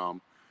play in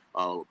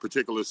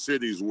particular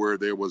cities where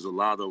there was a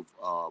lot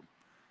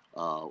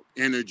of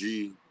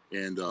energy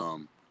and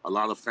a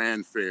lot of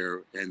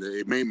fanfare, and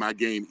it made my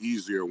game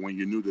easier when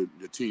you knew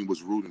the team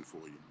was rooting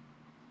for you.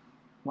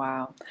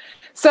 Wow.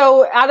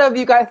 So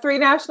you got 3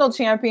 national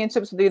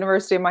championships with the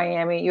University of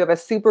Miami. You have a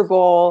Super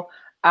Bowl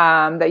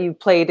that you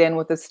played in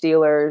with the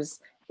Steelers.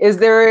 Is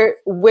there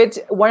which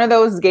one of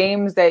those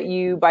games that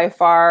you by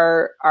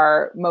far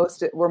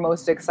were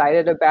most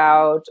excited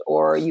about,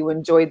 or you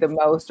enjoyed the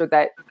most, or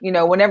that,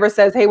 whenever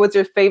says, hey, what's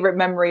your favorite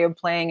memory of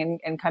playing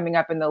and coming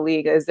up in the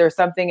league? Is there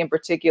something in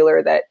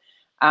particular that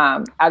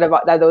out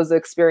of those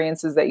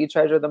experiences that you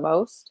treasure the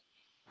most?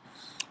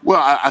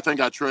 Well, I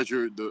think I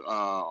treasured the,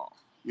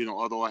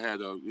 although I had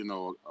a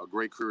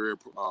great career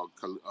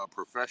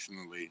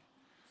professionally,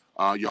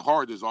 your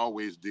heart is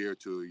always dear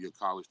to your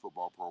college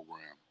football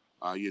program.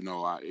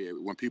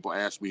 When people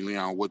ask me,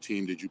 Leon, what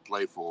team did you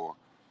play for?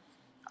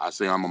 I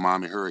say I'm a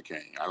Miami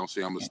Hurricane. I don't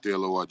say I'm a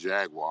Steeler or a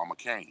Jaguar. I'm a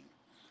Cane.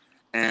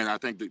 And I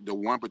think the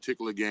one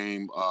particular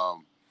game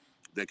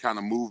that kind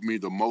of moved me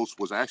the most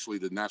was actually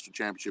the national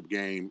championship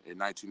game in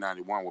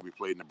 1991 where we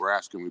played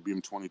Nebraska and we beat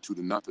them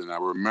 22-0. And I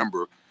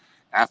remember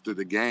after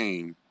the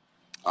game,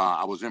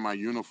 I was in my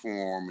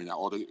uniform and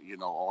all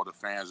the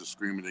fans are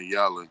screaming and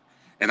yelling,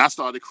 and I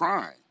started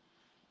crying.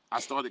 I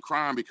started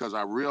crying because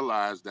I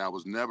realized that I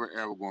was never,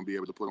 ever going to be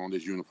able to put on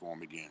this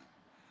uniform again.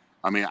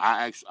 I mean,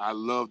 I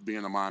loved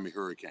being a Miami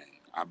Hurricane.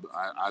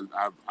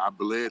 I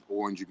bled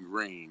orange and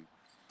green.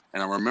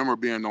 And I remember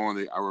being on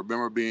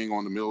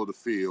the middle of the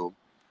field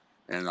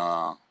and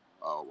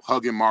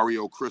hugging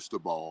Mario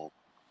Cristobal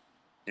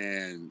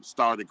and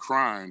started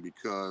crying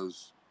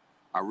because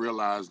I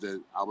realized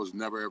that I was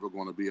never ever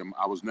going to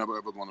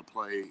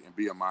play and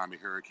be a Miami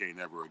Hurricane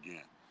ever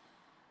again.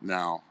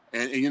 Now,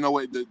 and you know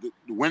what? The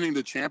winning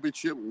the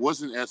championship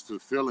wasn't as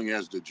fulfilling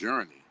as the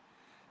journey.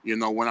 You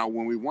know,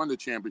 when we won the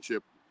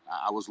championship,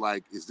 I was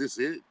like, "Is this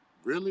it?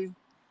 Really?"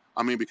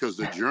 I mean, because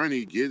the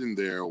journey getting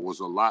there was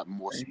a lot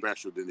more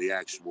special than the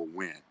actual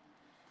win.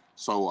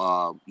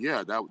 So,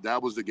 yeah,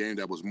 that was the game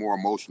that was more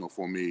emotional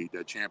for me.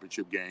 That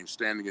championship game,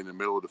 standing in the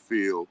middle of the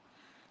field,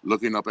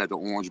 looking up at the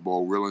Orange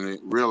Bowl,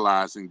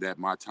 realizing that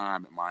my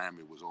time at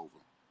Miami was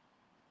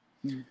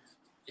over.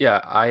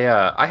 Yeah,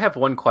 I have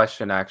one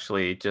question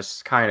actually,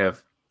 just kind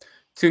of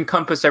to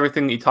encompass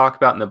everything that you talk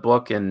about in the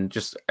book and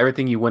just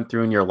everything you went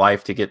through in your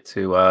life to get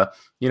to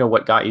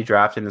what got you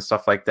drafted and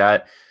stuff like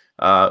that.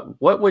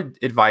 What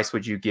advice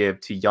would you give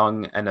to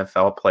young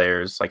NFL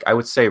players? Like I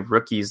would say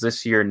rookies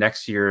this year,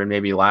 next year, and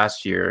maybe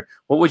last year.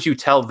 What would you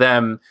tell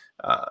them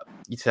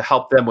to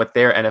help them with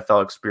their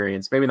NFL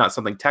experience? Maybe not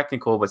something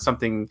technical, but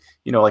something,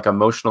 like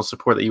emotional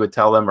support that you would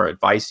tell them or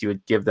advice you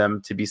would give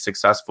them to be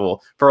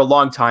successful for a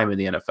long time in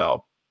the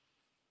NFL.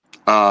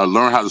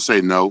 Learn how to say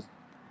no.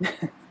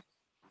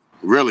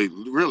 Really.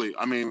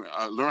 I mean,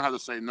 learn how to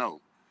say no,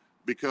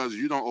 because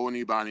you don't owe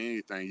anybody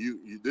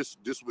anything.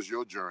 This was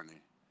your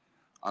journey.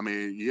 I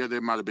mean, yeah,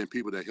 there might have been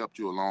people that helped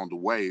you along the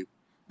way,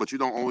 but you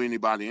don't owe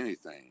anybody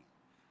anything.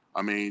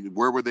 I mean,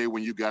 where were they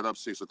when you got up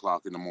 6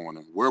 o'clock in the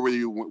morning? Where were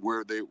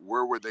were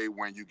they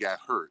when you got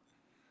hurt?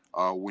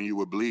 When you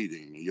were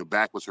bleeding, your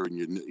back was hurting,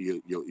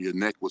 your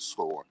neck was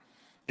sore.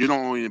 You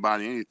don't owe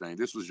anybody anything.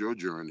 This was your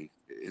journey,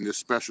 and it's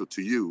special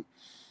to you.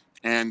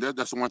 And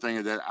that's the one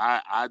thing that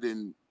I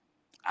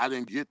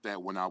didn't get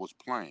that when I was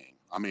playing.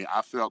 I mean,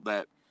 I felt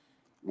that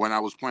when I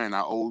was playing,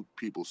 I owed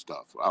people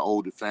stuff. I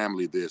owed the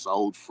family this. I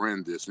owed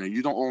friend this. And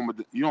you don't owe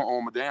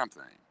them a damn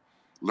thing.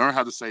 Learn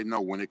how to say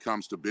no when it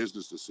comes to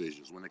business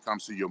decisions, when it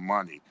comes to your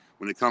money,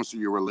 when it comes to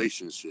your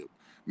relationship.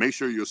 Make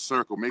sure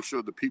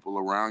the people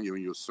around you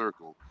in your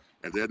circle,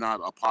 if they're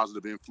not a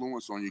positive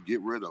influence on you,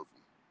 get rid of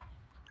them.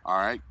 All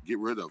right, get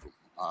rid of them.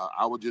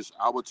 I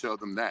would tell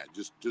them that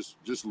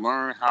just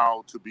learn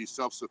how to be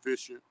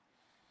self-sufficient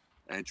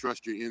and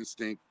trust your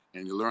instinct,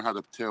 and you learn how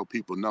to tell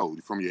people no,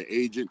 from your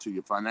agent to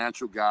your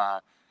financial guy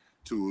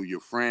to your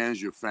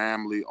friends, your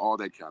family, all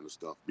that kind of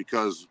stuff.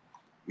 Because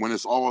when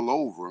it's all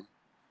over,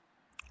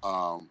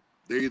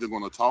 they're either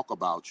going to talk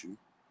about you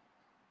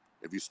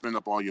if you spend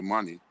up all your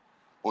money,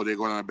 or they're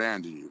going to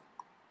abandon you.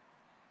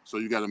 So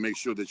you got to make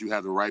sure that you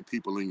have the right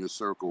people in your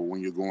circle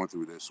when you're going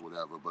through this,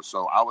 whatever. But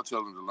so I would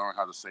tell them to learn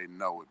how to say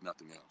no, if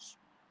nothing else.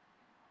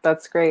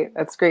 That's great.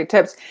 That's great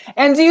tips.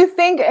 And do you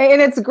think,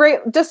 and it's great,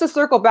 just to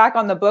circle back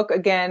on the book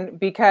again,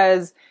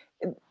 because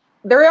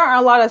there are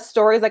a lot of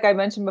stories, like I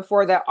mentioned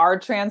before, that are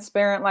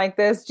transparent like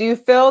this. Do you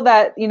feel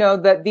that,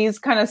 that these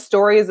kind of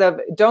stories of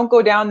don't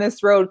go down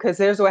this road because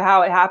here's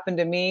how it happened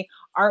to me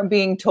aren't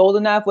being told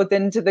enough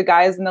to the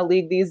guys in the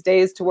league these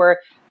days, to where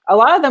a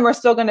lot of them are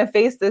still going to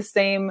face this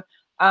same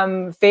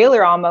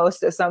failure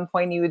almost at some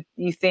point?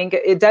 You think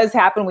it does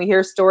happen. We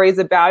hear stories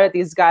about it.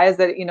 These guys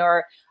that,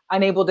 are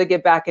unable to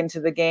get back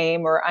into the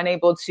game or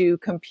unable to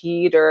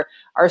compete or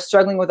are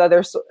struggling with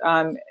other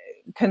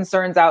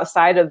concerns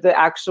outside of the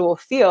actual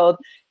field.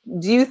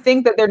 Do you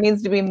think that there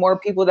needs to be more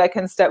people that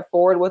can step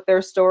forward with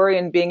their story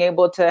and being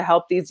able to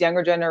help these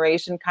younger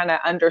generation kind of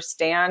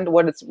understand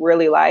what it's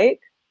really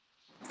like?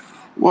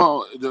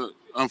 Well,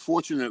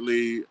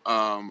 unfortunately,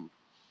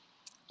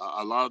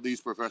 a lot of these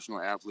professional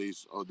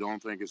athletes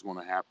don't think it's going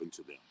to happen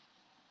to them.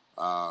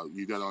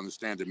 You got to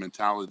understand the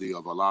mentality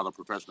of a lot of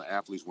professional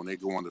athletes when they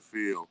go on the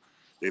field.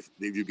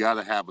 You got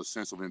to have a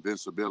sense of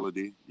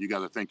invincibility. You got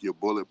to think you're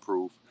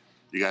bulletproof.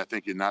 You got to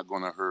think you're not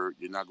going to hurt.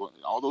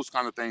 All those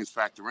kind of things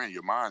factor in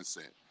your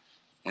mindset.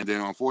 And then,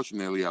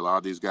 unfortunately, a lot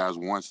of these guys,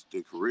 once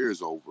their career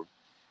is over,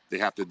 they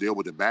have to deal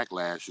with the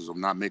backlashes of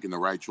not making the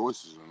right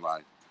choices in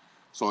life.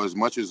 So as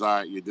much as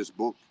I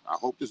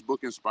hope this book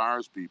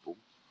inspires people.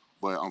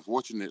 But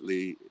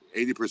unfortunately,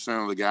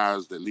 80% of the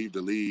guys that leave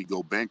the league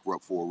go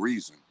bankrupt for a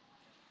reason.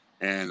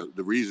 And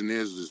the reason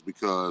is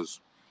because,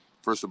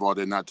 first of all,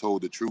 they're not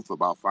told the truth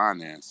about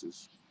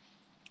finances.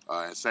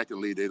 And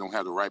secondly, they don't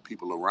have the right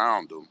people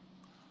around them.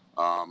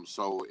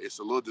 So it's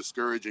a little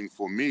discouraging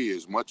for me,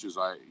 as much as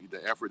the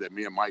effort that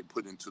me and Mike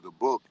put into the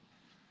book,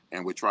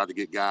 and we try to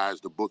get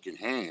guys the book in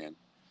hand.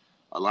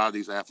 A lot of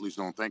these athletes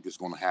don't think it's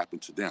going to happen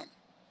to them.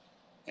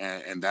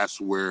 And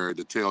that's where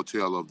the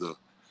telltale of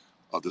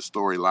the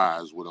story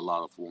lies with a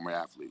lot of former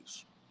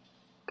athletes.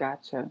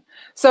 Gotcha.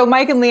 So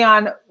Mike and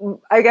Leon,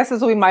 I guess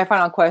this will be my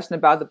final question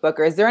about the book.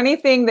 Is there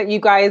anything that you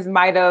guys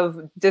might have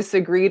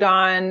disagreed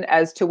on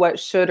as to what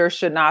should or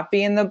should not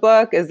be in the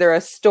book? Is there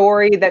a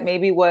story that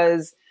maybe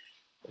was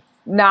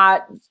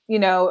not,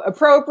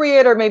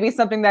 appropriate, or maybe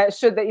something that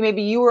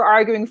maybe you were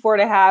arguing for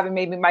to have and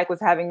maybe Mike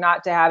was having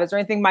not to have? Is there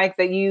anything, Mike,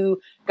 that you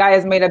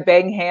guys made a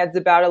bang heads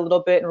about a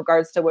little bit in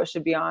regards to what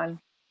should be on?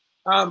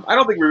 I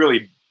don't think we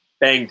really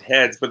banged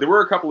heads, but there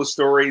were a couple of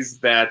stories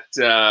that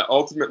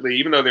ultimately,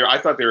 even though I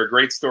thought they were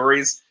great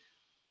stories,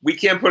 we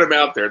can't put them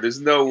out there.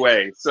 There's no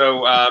way.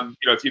 So,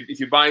 if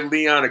you buy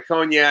Leon a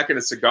cognac and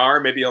a cigar,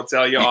 maybe he'll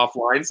tell you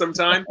offline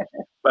sometime.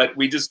 But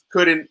we just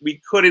couldn't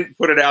put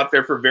it out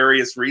there for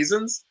various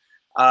reasons.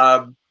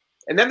 And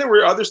then there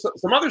were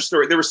some other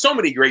stories. There were so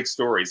many great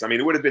stories. I mean,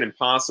 it would have been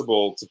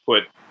impossible to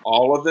put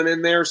all of them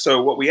in there.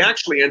 So what we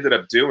actually ended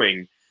up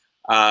doing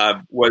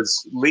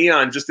was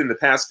Leon, just in the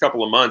past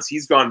couple of months,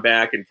 he's gone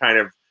back and kind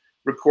of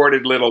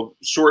recorded little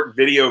short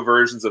video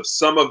versions of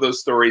some of those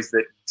stories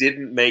that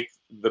didn't make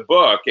the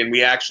book, and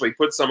we actually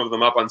put some of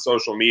them up on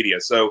social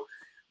media. So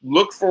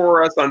look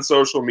for us on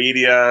social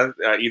media,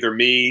 either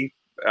me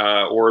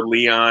or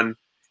Leon,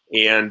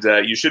 and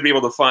you should be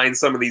able to find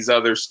some of these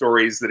other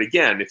stories that,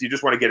 again, if you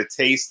just want to get a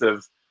taste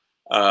of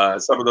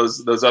some of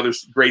those other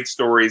great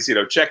stories,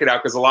 check it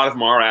out, because a lot of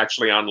them are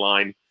actually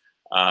online.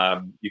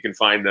 You can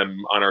find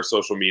them on our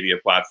social media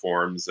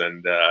platforms,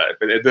 and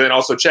then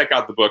also check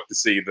out the book to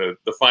see the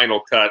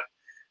final cut,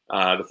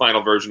 the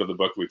final version of the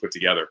book we put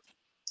together.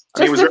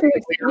 I mean, was there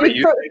anything that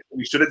you think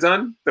we should have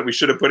done, that we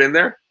should have put in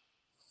there?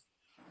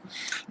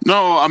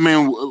 No, I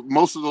mean,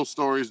 most of those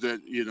stories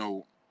that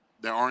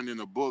that aren't in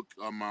the book,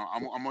 I'm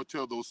gonna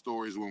tell those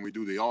stories when we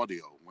do the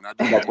audio. When I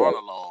do the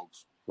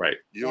monologues, right?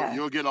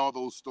 You'll get all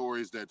those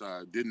stories that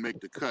didn't make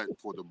the cut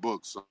for the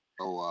book. So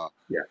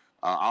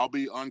I'll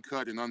be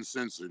uncut and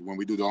uncensored when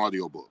we do the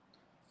audio book.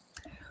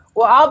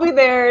 Well, I'll be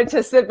there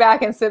to sit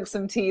back and sip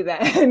some tea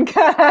then,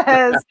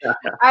 because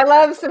I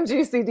love some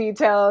juicy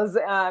details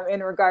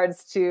in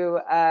regards to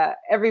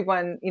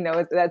everyone,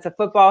 that's a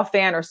football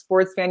fan or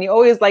sports fan. You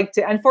always like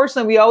to,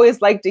 unfortunately, we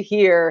always like to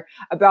hear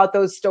about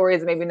those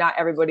stories that maybe not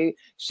everybody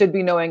should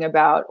be knowing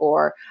about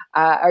or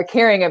are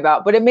caring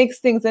about, but it makes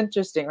things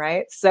interesting,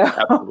 right? So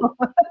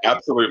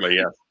Absolutely,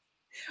 yes.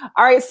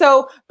 All right.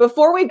 So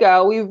before we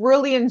go, we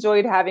really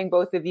enjoyed having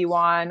both of you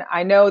on.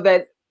 I know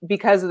that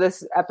because of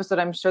this episode,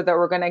 I'm sure that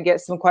we're going to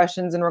get some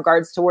questions in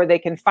regards to where they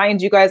can find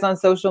you guys on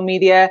social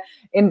media,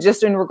 and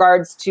just in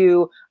regards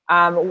to,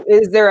 what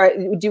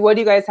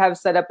do you guys have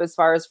set up as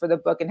far as for the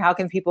book, and how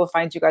can people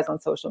find you guys on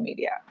social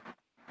media?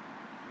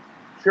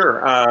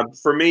 Sure.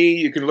 For me,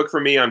 you can look for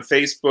me on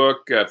Facebook,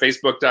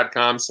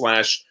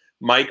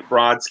 facebook.com/Mike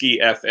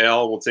Brodsky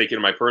FL. We'll take you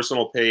to my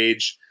personal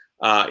page.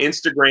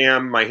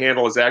 Instagram, my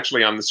handle is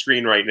actually on the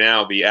screen right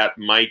now, the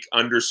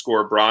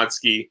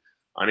 @Mike_Brodsky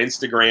on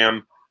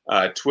Instagram.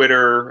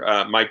 Twitter,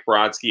 Mike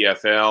Brodsky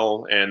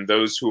FL, and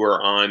those who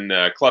are on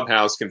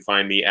Clubhouse can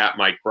find me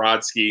 @Mike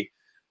Brodsky.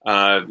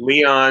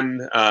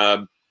 Leon,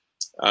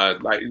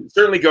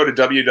 certainly go to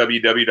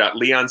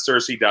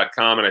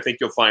www.leonsearcy.com, and I think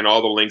you'll find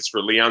all the links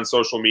for Leon's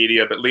social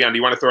media. But Leon, do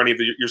you want to throw any of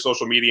your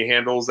social media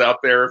handles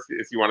out there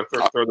if you want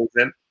to throw those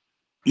in?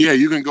 Yeah,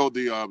 you can go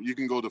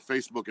to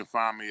Facebook and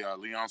find me,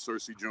 Leon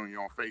Searcy Jr.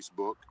 on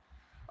Facebook.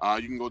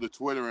 You can go to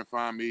Twitter and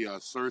find me,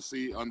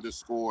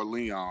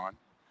 Searcy_Leon.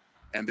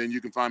 And then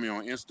you can find me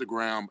on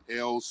Instagram,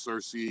 L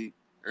Searcy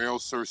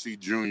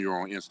Jr.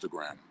 on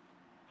Instagram.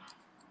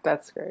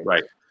 That's great.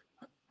 Right.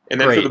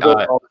 And then for the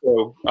book,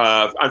 also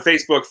on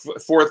Facebook,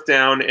 Fourth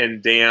Down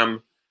and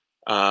Damn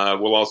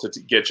will also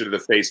get you to the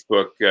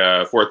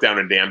Facebook Fourth Down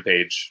and Damn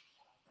page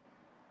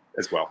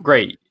as well.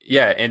 Great.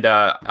 Yeah. And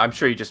I'm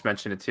sure you just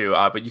mentioned it too,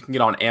 but you can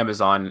get on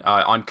Amazon,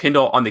 on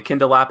Kindle, on the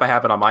Kindle app. I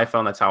have it on my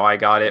phone. That's how I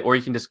got it. Or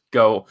you can just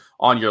go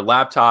on your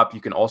laptop.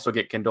 You can also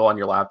get Kindle on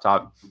your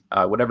laptop,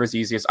 whatever's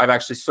easiest. I've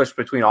actually switched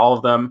between all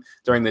of them.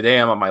 During the day,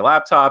 I'm on my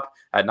laptop.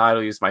 At night,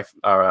 I'll use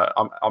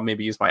I'll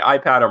maybe use my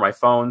iPad or my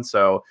phone.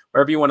 So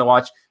wherever you want to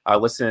watch,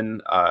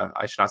 listen,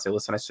 I should not say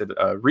listen, I should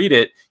read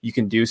it, you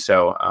can do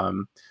so.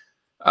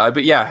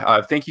 But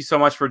yeah, thank you so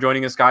much for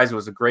joining us, guys. It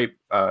was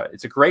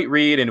it's a great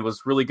read, and it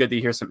was really good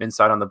to hear some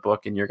insight on the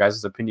book and your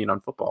guys' opinion on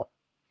football.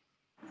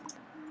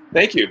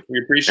 Thank you.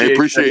 We appreciate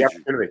the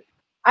opportunity.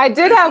 I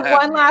did have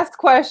one last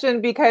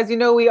question, because,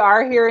 we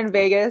are here in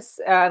Vegas,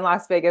 in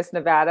Las Vegas,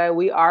 Nevada.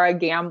 We are a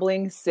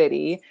gambling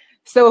city.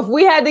 So if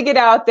we had to get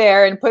out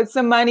there and put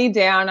some money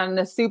down on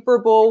the Super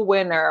Bowl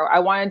winner, I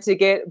wanted to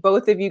get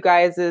both of you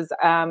guys'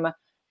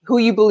 who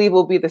you believe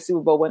will be the Super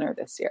Bowl winner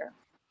this year.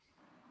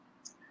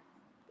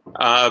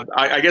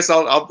 I guess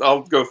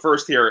I'll go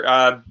first here.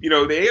 The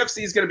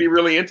AFC is going to be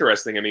really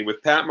interesting. I mean,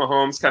 with Pat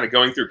Mahomes kind of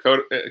going through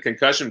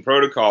concussion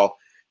protocol,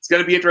 it's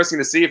going to be interesting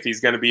to see if he's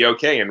going to be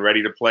okay and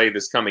ready to play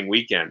this coming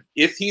weekend.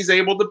 If he's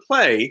able to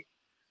play,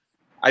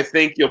 I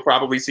think you'll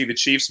probably see the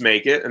Chiefs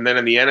make it. And then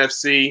in the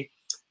NFC,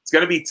 it's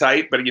going to be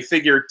tight, but you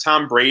figure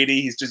Tom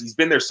Brady, he's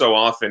been there so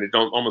often, it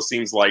almost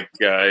seems like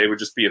it would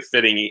just be a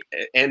fitting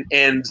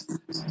end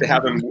to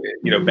have him,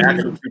 back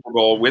in the Super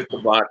Bowl with the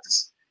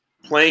Bucs,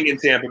 playing in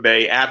Tampa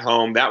Bay at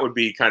home. That would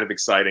be kind of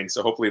exciting.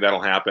 So hopefully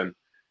that'll happen.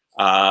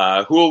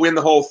 Who will win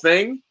the whole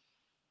thing?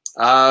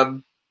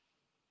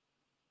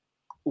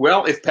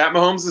 Well, if Pat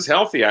Mahomes is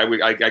healthy,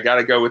 I got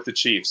to go with the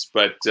Chiefs.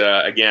 But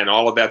again,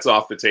 all of that's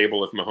off the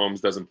table if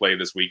Mahomes doesn't play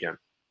this weekend.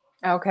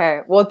 Okay.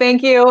 Well,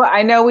 thank you.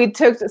 I know we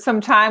took some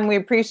time. We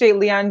appreciate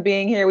Leon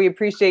being here. We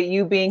appreciate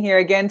you being here.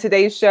 Again,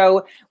 today's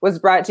show was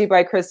brought to you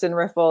by Kristen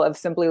Riffle of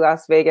Simply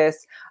Las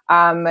Vegas.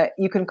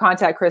 You can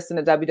contact Kristen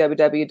at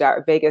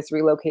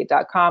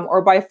www.vegasrelocate.com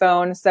or by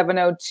phone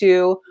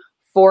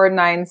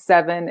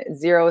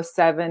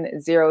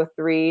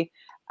 702-497-0703.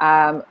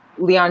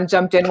 Leon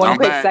jumped in one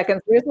quick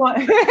second. We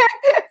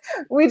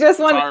just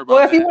want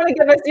well, if you want to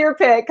give us your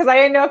pick, because I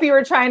didn't know if you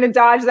were trying to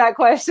dodge that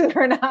question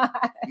or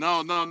not.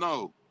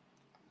 No.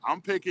 I'm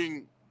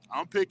picking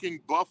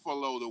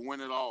Buffalo to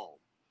win it all.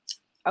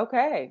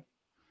 Okay.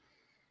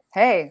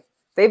 Hey,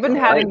 they've been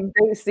having a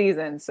great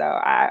season, so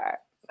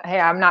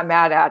I'm not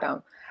mad at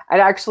them.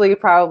 I'd actually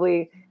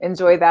probably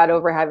enjoy that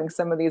over having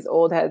some of these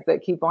old heads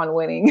that keep on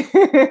winning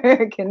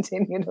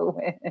continue to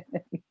win.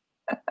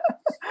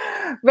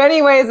 But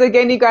anyways,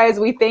 again, you guys,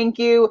 we thank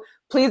you.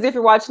 Please, if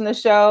you're watching the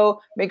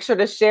show, make sure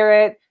to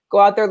share it. Go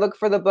out there, look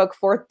for the book,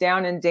 Fourth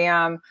Down and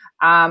Damn.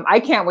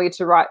 I can't wait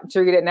to read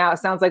it now. It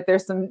sounds like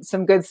there's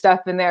some good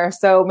stuff in there.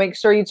 So make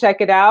sure you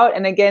check it out.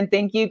 And again,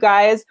 thank you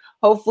guys.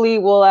 Hopefully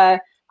we'll have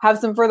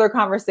some further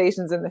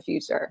conversations in the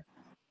future.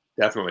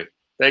 Definitely.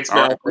 Thanks,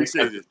 Mel.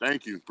 Appreciate it.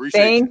 Thank you. Appreciate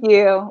it. Thank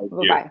you.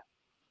 Bye-bye.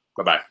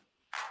 Bye-bye.